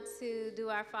 we want to do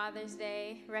our Father's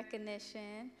Day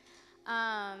recognition.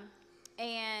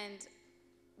 And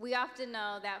we often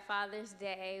know that Father's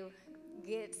Day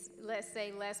gets, let's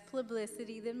say, less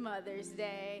publicity than Mother's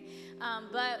Day.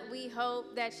 But we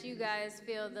hope that you guys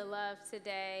feel the love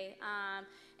today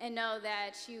and know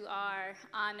that you are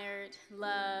honored,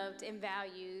 loved, and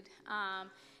valued.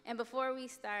 And before we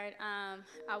start,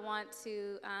 I want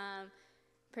to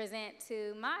present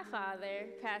to my father,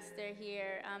 pastor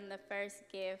here, the first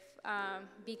gift,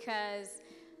 because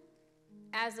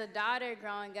as a daughter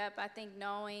growing up, I think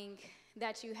knowing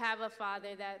that you have a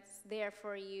father that's there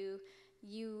for you,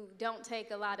 you don't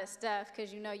take a lot of stuff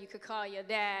because you know you could call your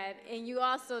dad, and you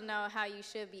also know how you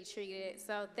should be treated.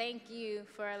 So thank you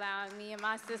for allowing me and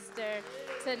my sister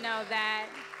to know that.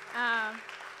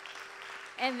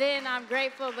 And then I'm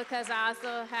grateful because I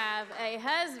also have a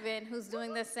husband who's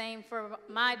doing the same for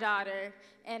my daughter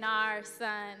and our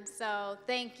son. So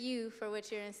thank you for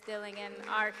what you're instilling in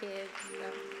our kids.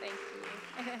 So thank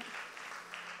you.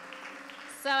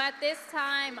 So at this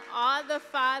time, all the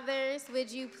fathers, would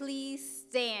you please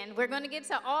stand? We're going to get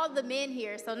to all the men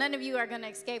here, so none of you are going to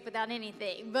escape without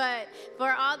anything. But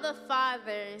for all the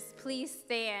fathers, please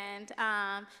stand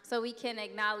so we can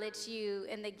acknowledge you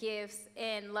and the gifts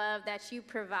and love that you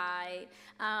provide.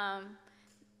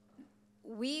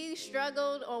 We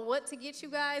struggled on what to get you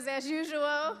guys as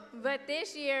usual, but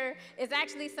this year is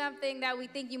actually something that we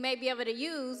think you may be able to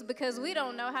use because we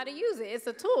don't know how to use it. It's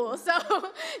a tool. So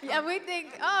yeah, we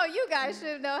think, oh, you guys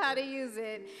should know how to use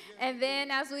it. And then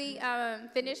as we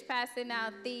finish passing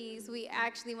out these, we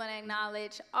actually want to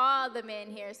acknowledge all the men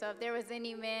here. So if there was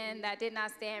any men that did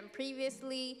not stand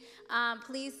previously,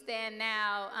 please stand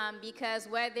now because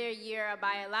whether you're a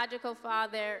biological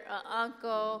father, an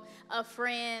uncle, a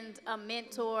friend, a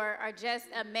mentor, or just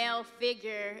a male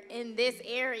figure in this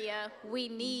area, we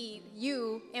need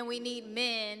you and we need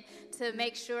men to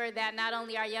make sure that not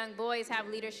only our young boys have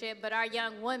leadership, but our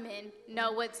young women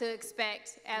know what to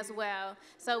expect as well.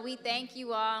 So we thank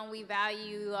you all and we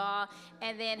value you all.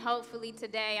 And then hopefully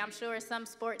today, I'm sure some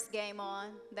sports game on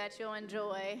that you'll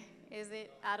enjoy. Is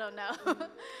it? I don't know.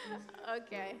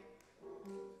 Okay.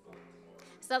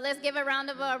 So let's give a round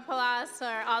of applause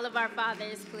for all of our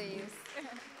fathers, please.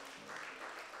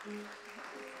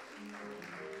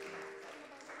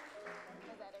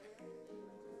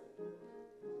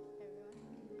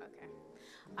 Okay.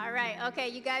 All right. Okay,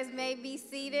 you guys may be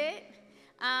seated.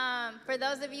 For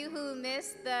those of you who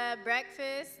missed the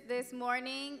breakfast this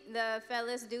morning, the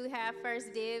fellas do have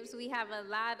first dibs. We have a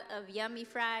lot of yummy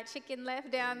fried chicken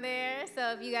left down there.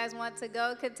 So if you guys want to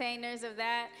go containers of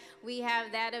that, we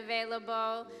have that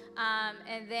available.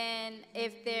 And then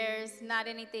if there's not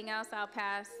anything else, I'll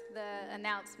pass the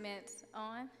announcements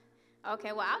on.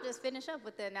 Okay, well, I'll just finish up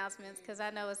with the announcements because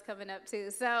I know it's coming up too.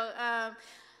 So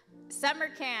Summer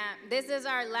camp. This is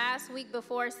our last week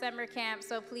before summer camp,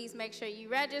 so please make sure you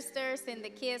register. Send the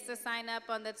kids to sign up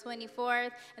on the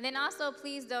 24th. And then also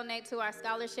please donate to our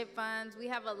scholarship funds. We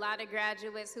have a lot of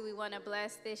graduates who we want to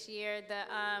bless this year. The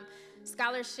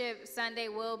scholarship Sunday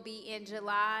will be in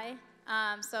July.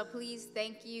 So please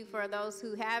thank you for those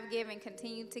who have given,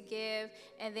 continue to give.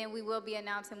 And then we will be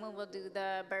announcing when we'll do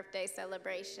the birthday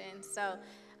celebration. So.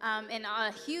 And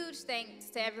a huge thanks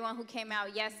to everyone who came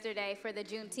out yesterday for the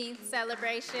Juneteenth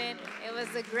celebration. It was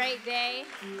a great day.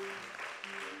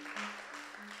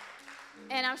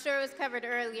 And I'm sure it was covered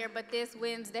earlier, but this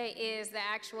Wednesday is the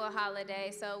actual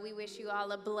holiday. So we wish you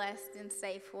all a blessed and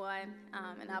safe one.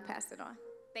 And I'll pass it on.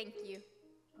 Thank you.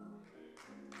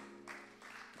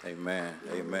 Amen.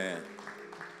 Amen.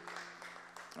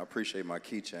 I appreciate my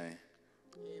keychain.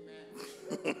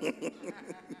 Amen.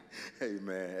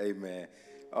 Amen. Amen.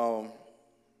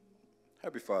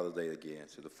 Happy Father's Day again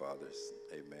to the fathers.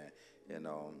 Amen. And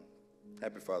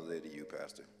happy Father's Day to you,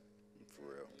 Pastor. For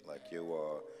real. Like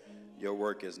your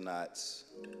work is not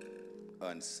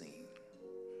unseen.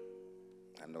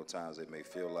 I know times it may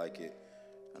feel like it.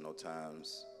 I know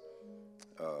times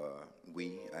I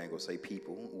ain't gonna say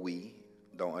people, we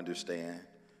don't understand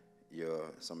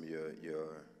some of your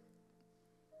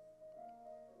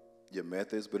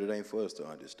methods, but it ain't for us to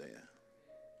understand.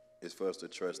 It's for us to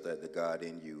trust that the God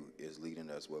in you is leading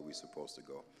us where we're supposed to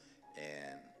go.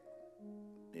 And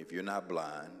if you're not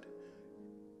blind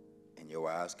and your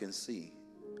eyes can see,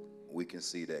 we can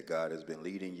see that God has been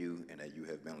leading you and that you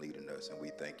have been leading us. And we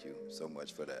thank you so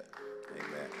much for that.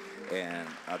 Amen. And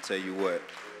I'll tell you what,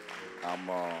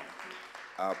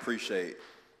 I appreciate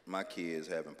my kids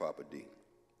having Papa D,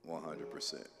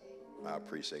 100%. I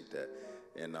appreciate that.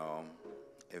 And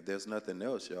if there's nothing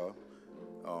else, y'all,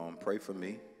 pray for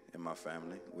me and my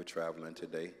family. We're traveling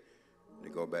today to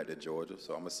go back to Georgia,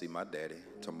 so I'm going to see my daddy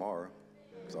tomorrow.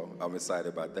 So I'm excited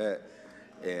about that.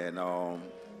 And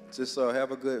just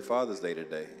have a good Father's Day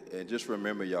today. And just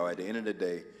remember, y'all, at the end of the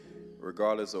day,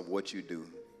 regardless of what you do,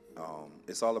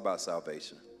 it's all about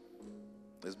salvation.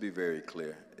 Let's be very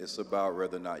clear. It's about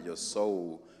whether or not your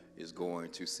soul is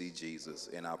going to see Jesus.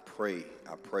 And I pray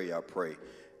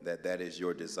that that is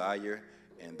your desire,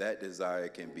 and that desire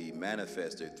can be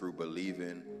manifested through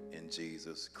believing in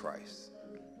Jesus Christ.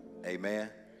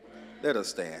 Amen. Let us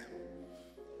stand.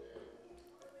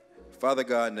 Father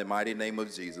God, in the mighty name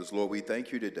of Jesus, Lord, we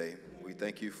thank you today. We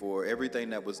thank you for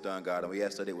everything that was done, God, and we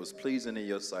ask that it was pleasing in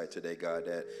your sight today, God,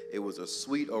 that it was a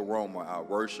sweet aroma, our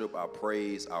worship, our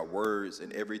praise, our words,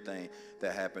 and everything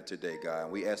that happened today, God.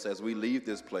 And we ask as we leave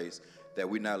this place that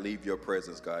we not leave your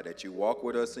presence, God, that you walk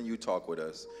with us and you talk with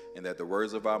us, and that the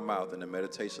words of our mouth and the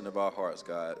meditation of our hearts,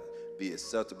 God, be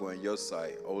acceptable in your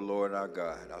sight, O Lord, our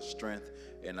God, our strength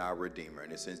and our Redeemer.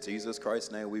 And it's in Jesus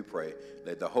Christ's name we pray.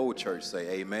 Let the whole church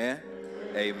say amen,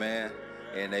 amen,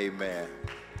 and amen.